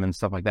CBD in them and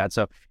stuff like that.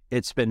 So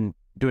it's been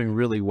doing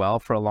really well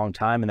for a long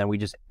time. And then we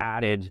just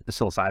added the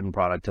psilocybin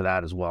product to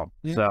that as well.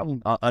 Yeah. So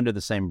under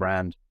the same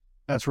brand.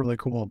 That's really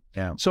cool.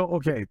 Yeah. So,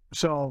 okay.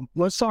 So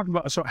let's talk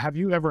about, so have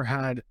you ever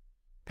had,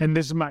 and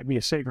this might be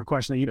a sacred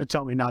question that you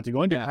tell me not to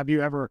go into, have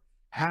you ever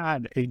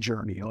had a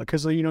journey? Like,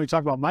 cause you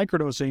talk about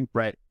microdosing,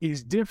 right,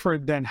 is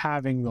different than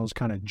having those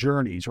kind of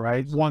journeys,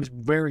 right? One's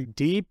very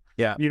deep,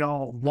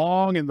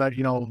 long, and that,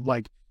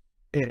 like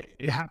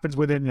it happens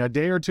within a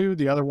day or two.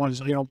 The other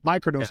one's,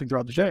 microdosing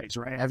throughout the days,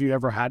 right? Have you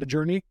ever had a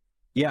journey?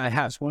 Yeah, I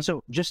have.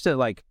 So just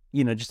to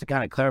just to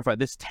kind of clarify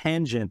this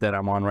tangent that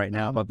I'm on right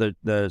now about the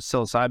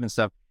psilocybin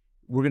stuff,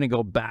 we're going to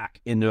go back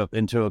into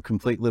a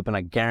complete loop, and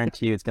I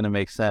guarantee you it's going to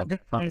make sense.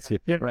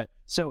 Yeah. Right.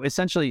 So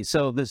essentially,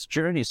 this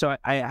journey, so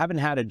I haven't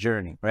had a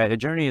journey, right? A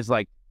journey is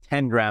like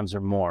 10 grams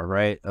or more,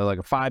 right? Or like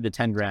a 5 to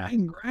 10 grams.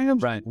 10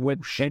 grams? Right.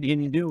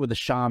 And you do it with a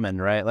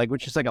shaman, right? Like,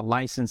 which is like a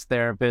licensed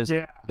therapist.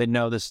 Yeah. They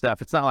know this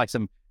stuff. It's not like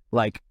some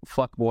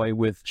fuckboy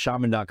with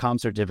shaman.com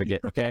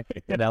certificate, okay?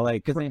 In LA,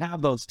 because they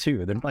have those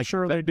too. They're like,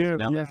 sure they do.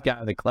 This guy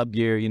with the club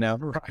gear,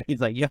 Right.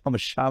 He's like, I'm a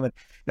shaman.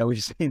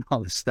 We've seen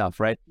all this stuff,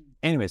 right?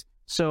 Anyways,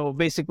 so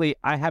basically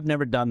I have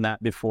never done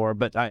that before,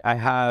 but I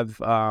have,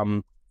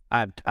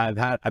 I've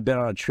been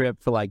on a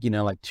trip for like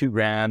 2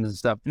 grams and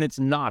stuff, and it's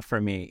not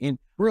for me. And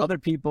other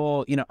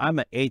people, I'm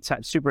an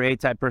A-type, super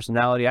A-type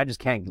personality. I just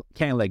can't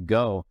let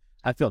go.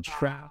 I feel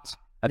trapped.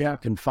 I feel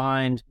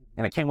confined,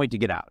 and I can't wait to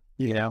get out,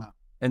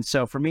 And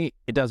so for me,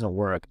 it doesn't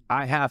work.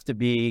 I have to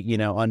be,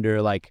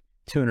 under like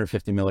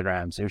 250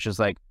 milligrams. It was just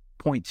like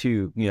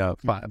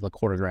 0.2, 5, a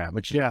quarter gram,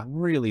 which is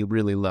really,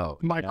 really low.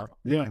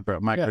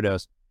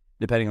 Microdose,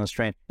 depending on the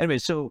strain. Anyway,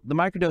 so the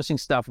microdosing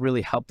stuff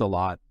really helped a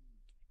lot.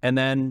 And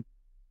then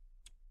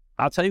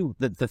I'll tell you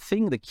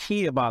the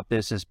key about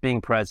this is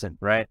being present,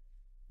 right?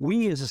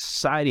 We as a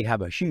society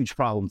have a huge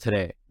problem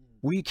today.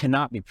 We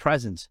cannot be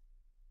present.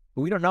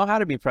 We don't know how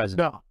to be present.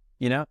 No.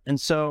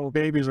 And so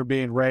babies are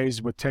being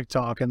raised with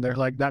TikTok, and they're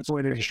like, that's the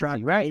way to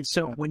distract. Right.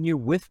 So when you're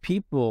with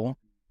people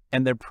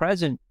and they're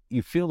present,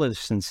 you feel they're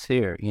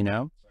sincere,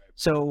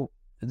 So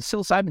the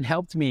psilocybin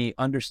helped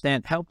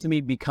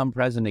me become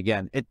present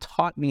again. It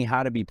taught me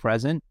how to be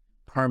present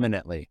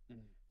permanently.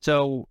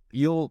 So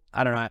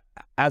I don't know,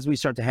 as we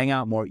start to hang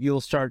out more,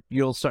 you'll start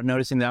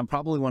noticing that I'm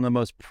probably one of the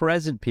most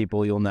present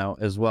people you'll know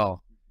as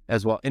well,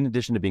 in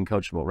addition to being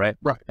coachable, right?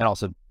 Right. And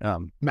also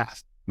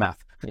math.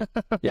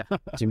 Yeah.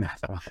 Do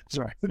math. That's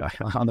right.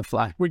 On the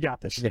fly. We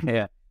got this.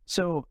 Yeah.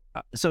 So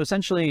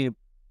essentially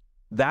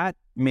that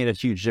made a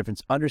huge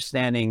difference.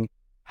 Understanding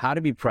how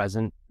to be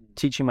present,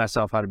 teaching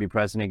myself how to be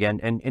present again,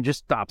 and it just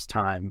stops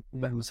time.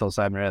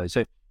 Psilocybin really.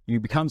 So you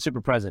become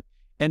super present.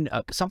 And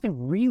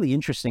something really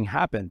interesting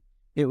happened.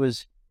 It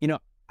was,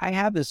 I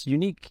had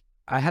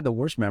the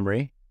worst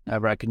memory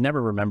ever. I could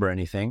never remember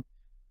anything.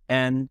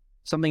 And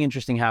something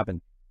interesting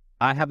happened.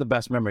 I have the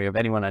best memory of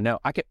anyone I know.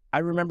 I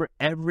remember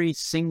every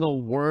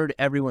single word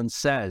everyone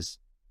says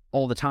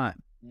all the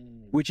time,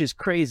 which is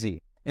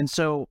crazy. And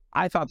so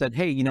I thought that,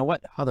 hey, you know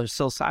what? Oh, there's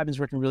psilocybin's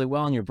working really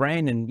well in your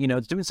brain, and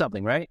it's doing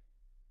something, right?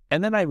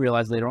 And then I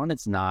realized later on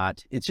it's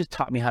not. It's just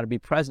taught me how to be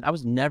present. I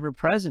was never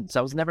present. So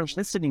I was never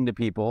listening to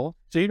people.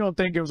 So you don't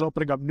think it was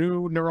opening up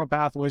new neural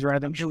pathways or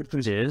anything?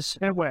 It is.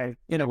 In a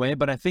way.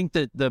 But I think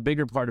that the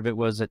bigger part of it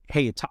was that,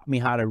 hey, it taught me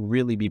how to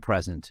really be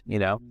present,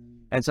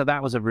 And so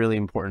that was a really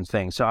important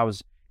thing. So I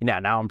was,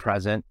 now I'm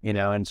present,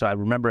 and so I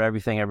remember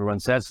everything everyone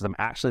says because I'm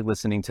actually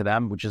listening to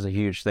them, which is a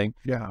huge thing.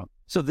 Yeah.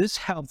 So this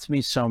helped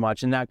me so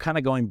much. And now kind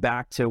of going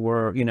back to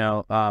where,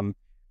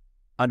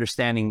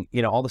 understanding,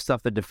 all the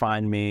stuff that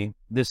defined me,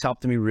 this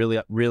helped me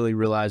really, really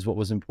realize what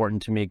was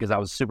important to me because I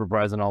was super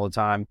present all the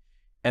time.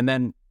 And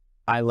then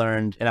I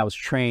learned, and I was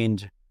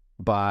trained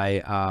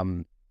by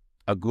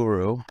a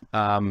guru,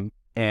 and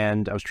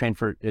I was trained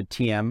for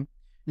TM,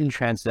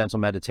 Transcendental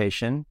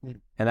Meditation,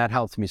 and that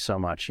helped me so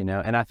much,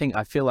 And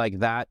I feel like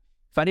that,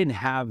 if I didn't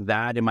have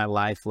that in my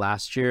life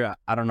last year,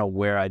 I don't know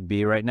where I'd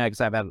be right now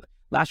because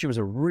last year was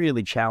a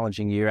really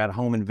challenging year. I had a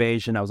home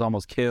invasion. I was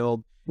almost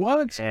killed.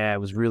 What? Yeah, it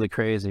was really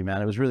crazy, man.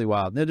 It was really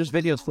wild. There's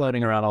videos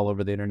floating around all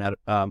over the internet.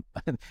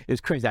 It was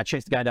crazy. I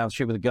chased the guy down the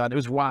street with a gun. It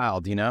was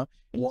wild,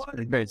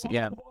 What? Crazy.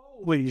 Yeah.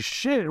 Holy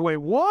shit. Wait,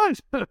 what?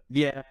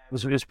 Yeah, it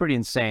was pretty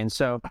insane.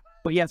 So,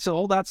 but yeah, so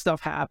all that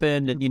stuff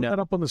happened, and Put that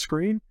up on the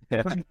screen?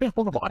 Yeah.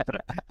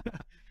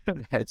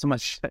 It's so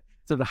much.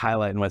 It's a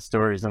highlight in my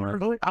stories. I'm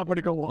going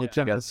to go watch it.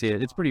 You gotta see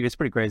it. It's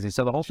pretty crazy.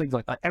 So the whole thing's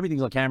like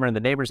everything's on camera in the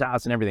neighbor's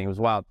house and everything. It was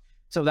wild.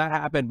 So that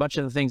happened. A bunch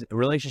of the things.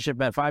 Relationship,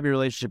 5-year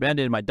relationship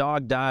ended. My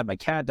dog died. My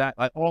cat died.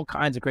 Like all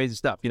kinds of crazy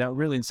stuff.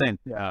 Really insane.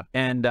 Yeah.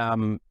 And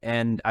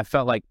I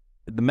felt like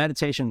the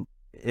meditation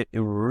it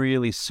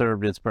really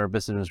served its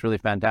purpose and it was really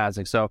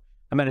fantastic. So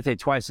I meditate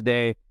twice a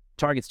day,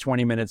 targets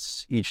 20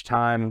 minutes each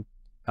time.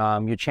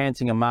 You're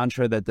chanting a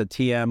mantra that the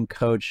TM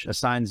coach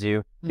assigns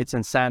you. It's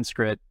in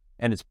Sanskrit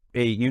and it's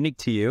unique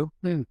to you.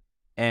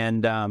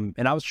 And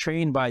I was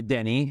trained by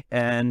Denny,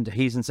 and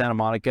he's in Santa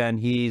Monica, and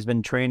he's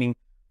been training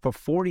for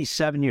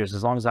 47 years,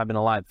 as long as I've been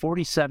alive.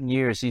 47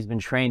 years he's been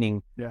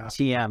training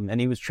TM,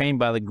 and he was trained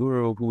by the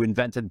guru who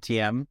invented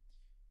TM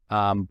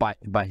by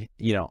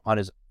on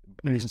his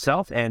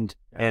himself, and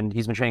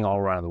he's been training all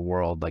around the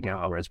world. Like,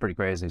 it's pretty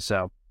crazy.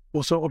 So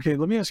okay,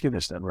 let me ask you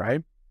this then,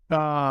 right?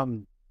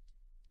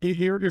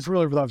 You're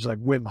familiar with obviously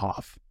like Wim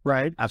Hof,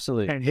 right?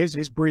 Absolutely. And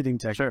his breathing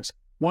techniques. Sure.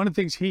 One of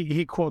the things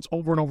he quotes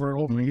over and over and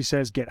over, he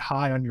says, get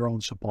high on your own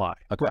supply,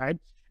 right? And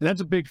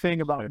that's a big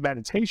thing about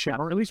meditation,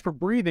 or at least for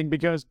breathing,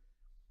 because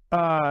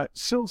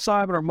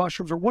psilocybin or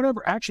mushrooms or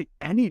whatever, actually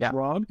any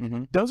drug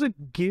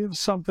doesn't give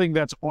something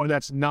that's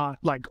not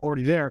like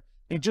already there.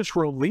 It just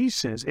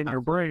releases in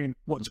your brain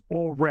what's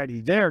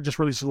already there, just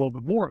releases a little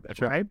bit more of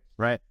it, right?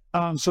 Right.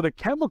 So the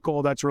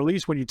chemical that's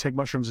released when you take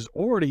mushrooms is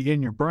already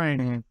in your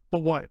brain. But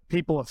what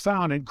people have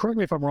found, and correct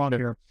me if I'm wrong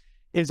here,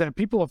 is that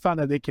people have found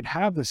that they can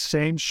have the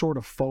same sort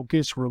of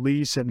focus,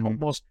 release, and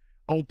almost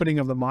opening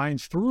of the mind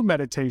through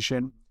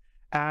meditation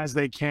as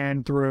they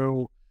can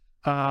through,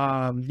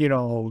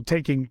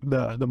 taking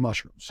the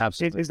mushrooms.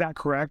 Absolutely. Is that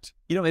correct?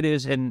 It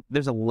is. And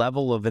there's a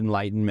level of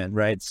enlightenment,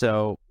 right?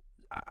 So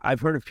I've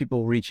heard of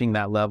people reaching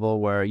that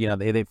level where,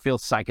 they feel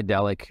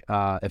psychedelic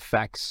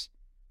effects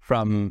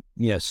from,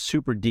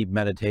 super deep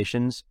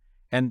meditations.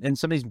 And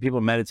some of these people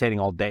are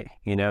meditating all day,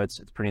 it's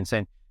pretty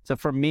insane. So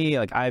for me,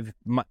 like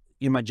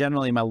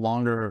generally my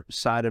longer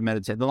side of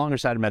meditation, the longer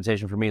side of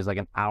meditation for me is like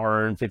an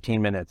hour and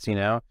 15 minutes,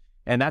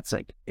 and that's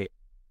like,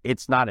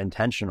 it's not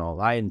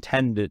intentional. I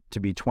intend it to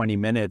be 20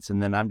 minutes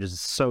and then I'm just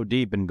so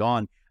deep and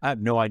gone. I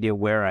have no idea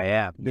where I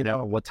am,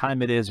 what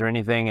time it is or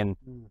anything. And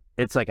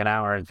it's like an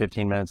hour and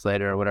 15 minutes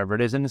later or whatever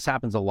it is. And this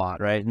happens a lot.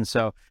 Right. And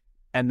so,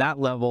 and that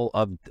level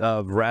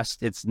of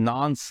rest, it's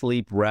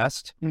non-sleep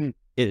rest. It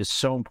is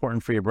so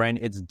important for your brain.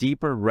 It's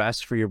deeper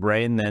rest for your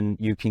brain than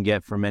you can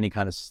get from any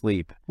kind of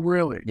sleep.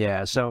 Really?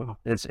 Yeah. So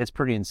it's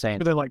pretty insane.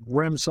 Are they like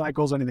REM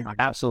cycles, anything like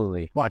that?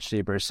 Absolutely. Much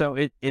deeper.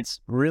 So it's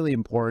really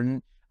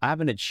important. I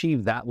haven't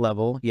achieved that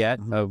level yet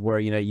of where,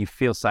 you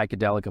feel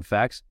psychedelic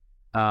effects.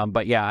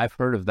 But yeah, I've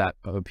heard of that,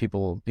 of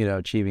people,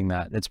 achieving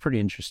that. It's pretty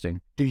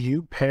interesting. Do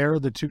you pair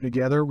the two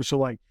together? So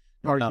like,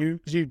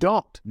 you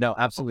don't? No,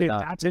 absolutely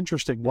not. That's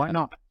interesting. Why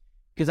not?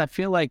 Because I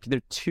feel like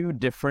they're two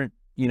different,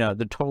 they're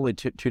totally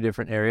two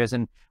different areas.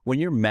 And when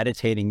you're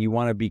meditating, you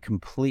want to be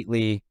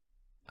completely,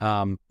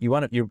 you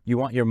want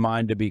your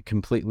mind to be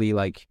completely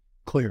like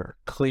clear.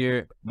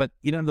 But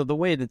the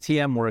way the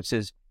TM works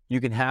is you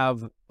can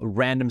have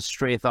random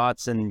stray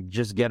thoughts and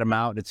just get them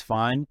out. It's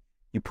fine.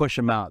 You push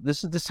them out.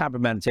 This type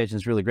of meditation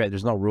is really great.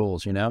 There's no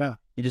rules, You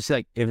just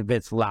like, if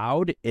it's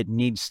loud, it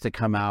needs to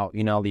come out,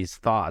 these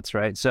thoughts,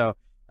 right? So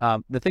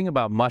the thing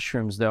about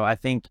mushrooms though, I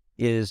think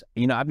is,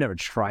 I've never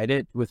tried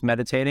it with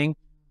meditating.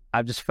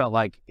 I've just felt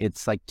like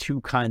it's like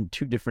two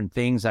different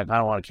things. I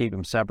don't want to keep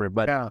them separate,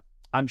 but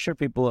I'm sure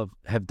people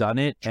have done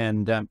it.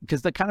 And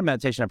because the kind of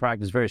meditation I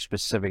practice is very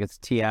specific. It's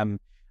TM.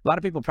 A lot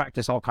of people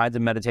practice all kinds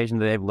of meditation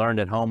that they've learned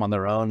at home on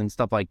their own and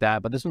stuff like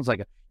that. But this one's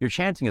like, you're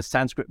chanting a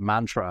Sanskrit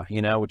mantra,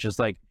 which is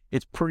like,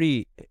 it's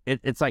pretty,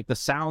 it's like the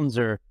sounds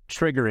are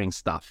triggering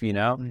stuff,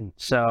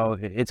 So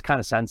it's kind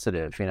of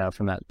sensitive,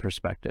 from that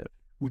perspective.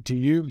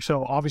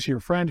 So obviously your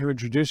friend who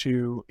introduced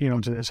you, to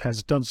this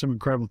has done some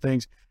incredible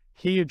things.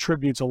 He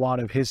attributes a lot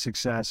of his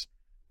success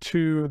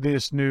to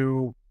this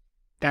new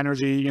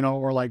energy,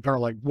 or like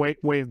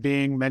way of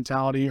being,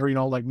 mentality, or,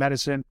 like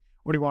medicine.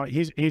 What do you want?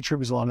 He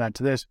attributes a lot of that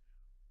to this.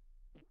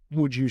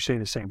 Would you say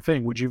the same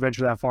thing? Would you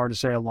venture that far to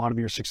say a lot of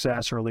your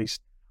success, or at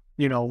least,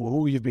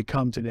 who you've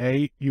become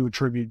today, you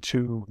attribute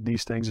to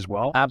these things as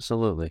well?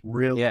 Absolutely.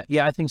 Really?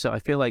 Yeah, I think so. I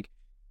feel like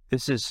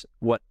this is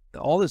what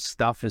all this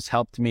stuff has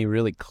helped me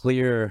really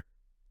clear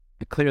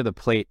the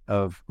plate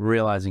of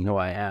realizing who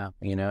I am.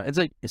 It's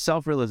like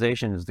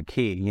self-realization is the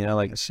key.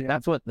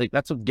 That's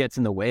what gets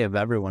in the way of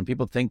everyone.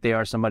 People think they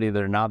are somebody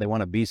they're not. They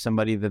want to be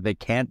somebody that they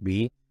can't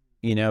be.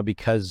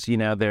 Because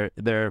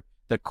their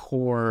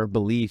core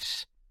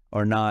beliefs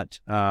are not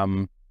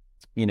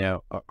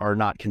are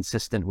not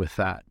consistent with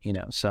that.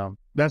 So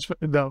that's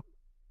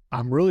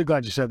I'm really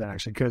glad you said that,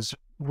 actually, because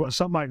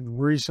something I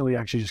recently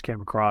actually just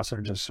came across, or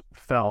just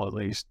fell at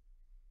least,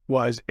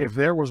 was if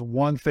there was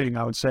one thing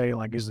I would say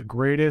like is the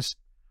greatest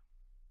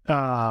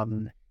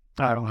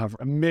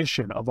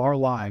mission of our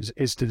lives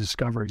is to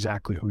discover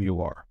exactly who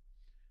you are,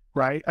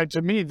 right?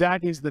 To me,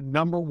 that is the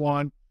number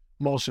one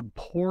most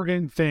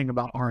important thing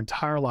about our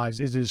entire lives,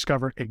 is to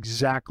discover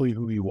exactly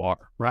who you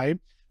are, right?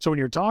 So when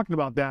you're talking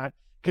about that,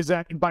 because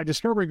that by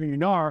discovering who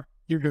you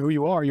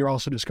are, you're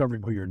also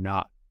discovering who you're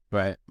not,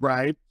 right?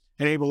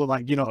 And able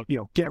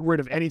to get rid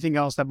of anything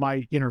else that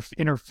might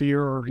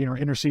interfere or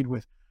intercede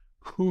with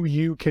who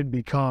you can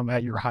become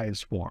at your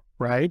highest form,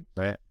 right?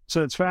 Right.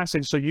 So it's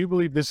fascinating. So you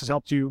believe this has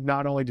helped you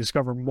not only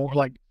discover more,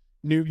 like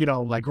new,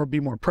 like, or be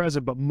more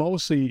present, but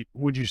mostly,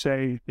 would you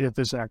say, if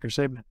this is an accurate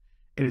statement,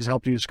 it has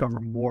helped you discover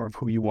more of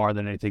who you are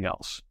than anything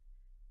else?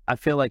 I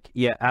feel like,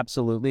 yeah,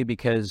 absolutely,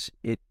 because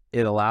it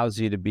allows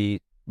you to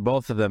be,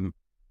 both of them,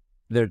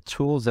 they're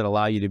tools that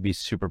allow you to be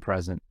super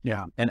present.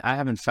 Yeah. And I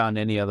haven't found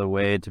any other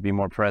way to be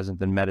more present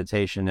than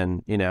meditation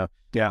and, Yeah.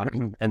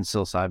 and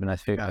psilocybin.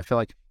 I feel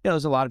like,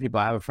 there's a lot of people.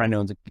 I have a friend who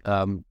owns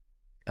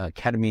a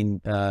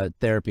ketamine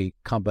therapy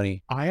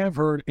company. I have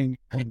heard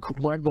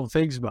incredible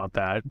things about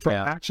that from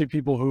actually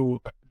people who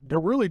they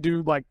really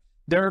do, like,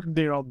 they're,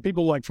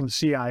 people like from the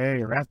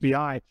CIA or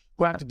FBI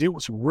who have to deal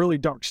with some really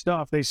dark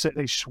stuff. They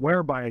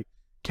swear by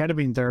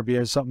ketamine therapy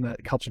as something that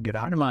helps them get out.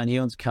 A friend of mine, he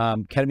owns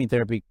ketamine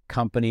therapy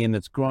company, and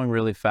it's growing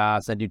really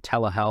fast. They do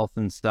telehealth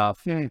and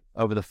stuff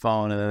over the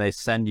phone, and then they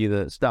send you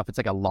the stuff. It's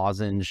like a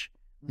lozenge,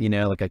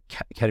 like a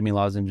ketamine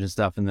lozenge and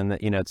stuff, and then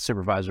it's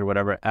supervised or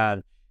whatever.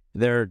 And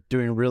they're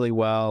doing really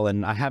well,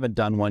 and I haven't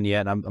done one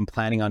yet. I'm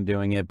planning on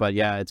doing it, but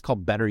yeah, it's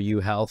called Better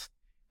You Health.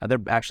 They're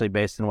actually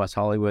based in West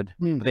Hollywood.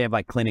 But they have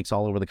like clinics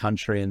all over the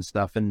country and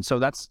stuff, and so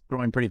that's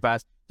growing pretty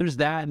fast. There's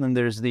that, and then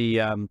there's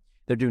the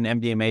they're doing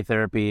MDMA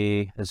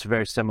therapy. It's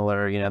very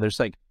similar. There's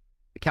like,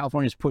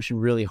 California's pushing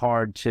really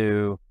hard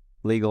to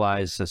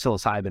legalize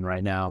psilocybin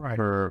right now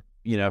for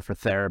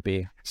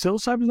therapy.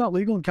 Psilocybin is not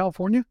legal in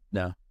California?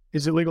 No.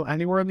 Is it legal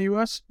anywhere in the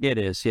U.S.? It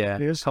is, yeah.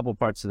 It is? A couple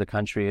parts of the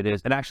country it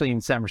is. And actually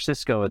in San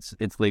Francisco,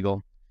 it's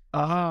legal.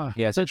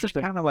 Yeah, so it's just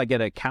kind of like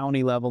at a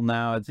county level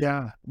now.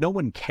 No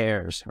one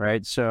cares,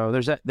 right? So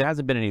there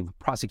hasn't been any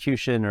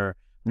prosecution or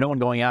no one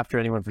going after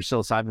anyone for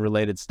psilocybin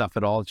related stuff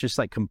at all. It's just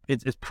like,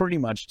 it's pretty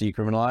much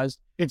decriminalized.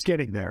 It's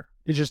getting there.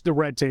 It's just the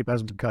red tape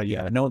hasn't been cut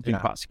yet. Yeah, no one's being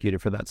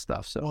prosecuted for that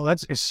stuff. So, well,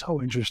 it's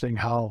so interesting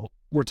how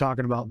we're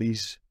talking about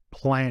these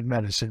plant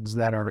medicines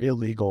that are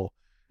illegal.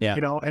 Yeah.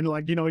 And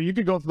like, you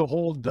could go through the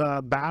whole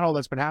battle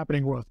that's been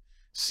happening with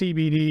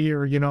CBD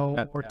or,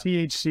 or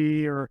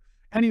THC or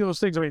any of those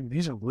things. I mean,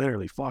 these are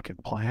literally fucking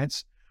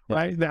plants,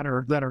 right? That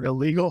are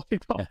illegal,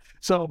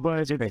 So,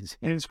 but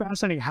it's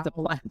fascinating how the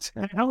plants,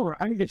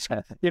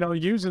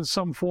 used in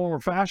some form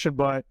or fashion,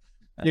 but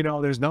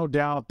there's no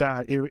doubt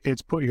that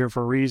it's put here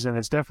for a reason.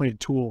 It's definitely a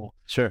tool.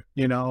 Sure.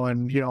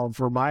 And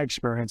for my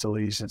experience, at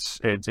least,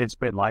 it's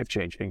been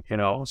life-changing,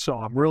 so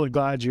I'm really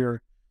glad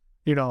you're,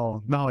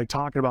 not only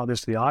talking about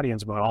this to the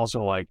audience, but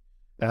also like,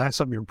 that's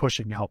something you're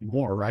pushing out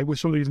more, right? With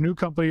some of these new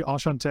company,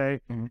 Enchanté.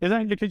 Is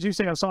that because you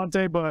say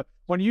Enchanté, but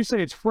when you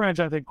say it's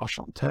French, I think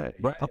Enchanté.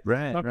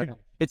 Right.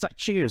 It's like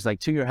cheers, like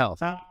to your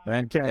health.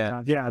 Right? Okay.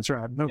 Yeah, that's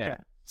right. Okay. Yeah.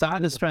 So I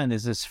had this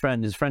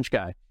French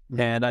guy,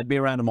 and I'd be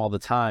around him all the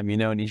time,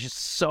 and he's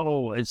just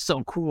it's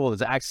so cool,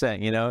 his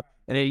accent,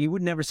 and he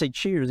would never say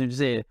cheers, he'd just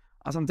say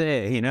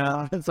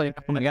Asante, it's like,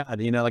 oh my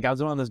God, like I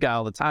was around this guy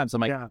all the time. So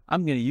I'm like,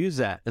 I'm going to use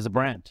that as a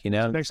brand,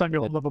 Next time you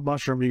hold up a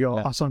mushroom, you go,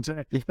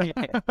 Asante.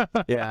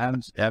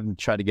 I haven't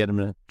tried to get him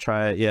to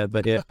try it yet,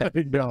 but yeah.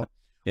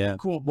 Yeah.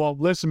 Cool. Well,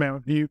 listen,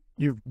 man,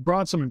 you've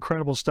brought some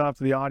incredible stuff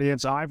to the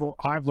audience. I've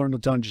learned a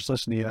ton just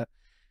listening to you.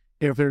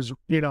 If there's,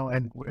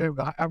 and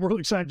I'm really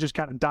excited to just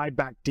kind of dive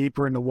back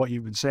deeper into what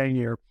you've been saying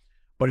here.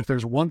 But if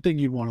there's one thing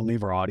you'd want to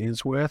leave our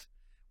audience with,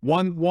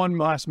 one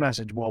last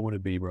message, what would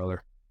it be,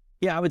 brother?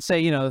 Yeah, I would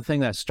say, the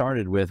thing that I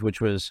started with,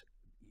 which was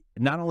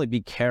not only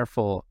be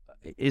careful,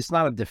 it's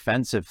not a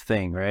defensive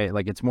thing, right?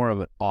 Like it's more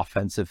of an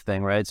offensive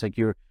thing, right? It's like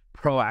you're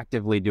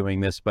proactively doing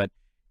this, but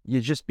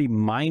you just be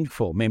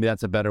mindful. Maybe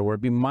that's a better word.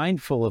 Be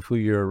mindful of who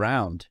you're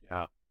around.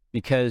 Yeah.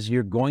 Because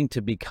you're going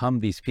to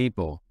become these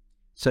people.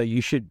 So you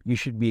should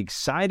be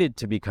excited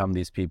to become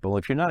these people.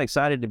 If you're not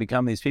excited to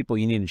become these people,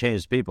 you need to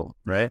change people,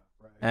 right?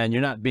 And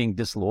you're not being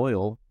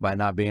disloyal by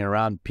not being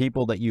around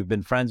people that you've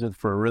been friends with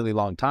for a really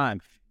long time.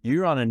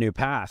 You're on a new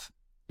path.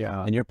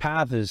 Yeah. And your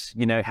path is,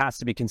 it has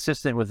to be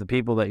consistent with the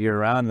people that you're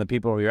around, and the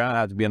people you're around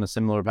have to be on a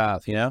similar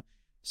path,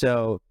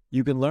 So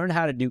you can learn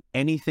how to do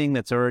anything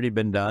that's already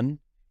been done.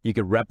 You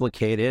could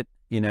replicate it.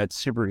 It's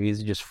super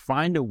easy. Just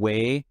find a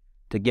way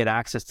to get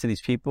access to these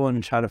people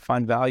and try to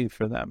find value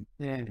for them.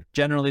 Yeah.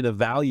 Generally, the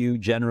value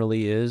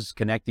is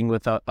connecting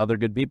with other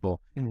good people.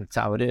 That's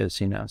how it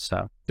is,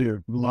 So.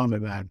 Dude, love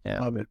it, man.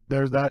 Yeah. Love it.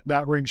 There's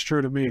that rings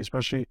true to me,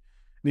 especially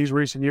these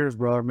recent years,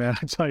 brother, man.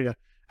 I tell you,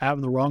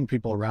 having the wrong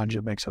people around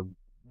you makes a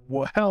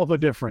hell of a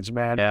difference,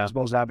 man. Yeah. As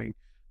opposed to having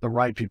the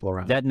right people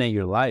around. Detonate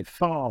your life.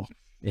 Oh,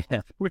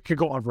 yeah. We could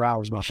go on for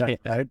hours about that,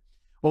 right?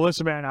 Well,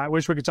 listen, man, I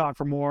wish we could talk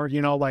for more,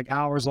 like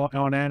hours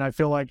on end. I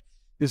feel like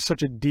this is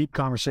such a deep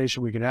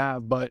conversation we could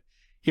have, but,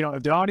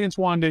 if the audience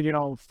wanted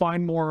to,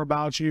 find more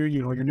about you,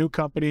 your new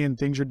company and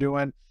things you're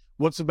doing,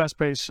 what's the best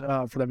place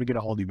for them to get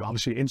a hold of you?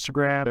 Obviously,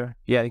 Instagram.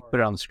 Yeah, you can put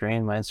it on the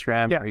screen, my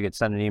Instagram, or you could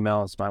send an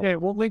email. It's my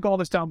we'll link all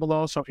this down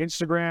below. So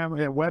Instagram,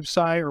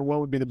 website, or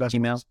what would be the best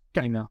email? place?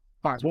 Okay. Email.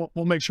 All right,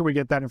 we'll make sure we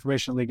get that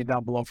information and link it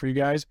down below for you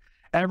guys.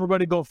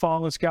 Everybody go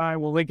follow this guy.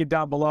 We'll link it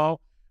down below.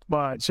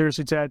 But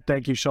seriously, Ted,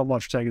 thank you so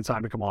much for taking the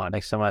time to come on.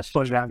 Thanks so much.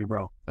 Pleasure to have you,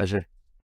 bro. Pleasure.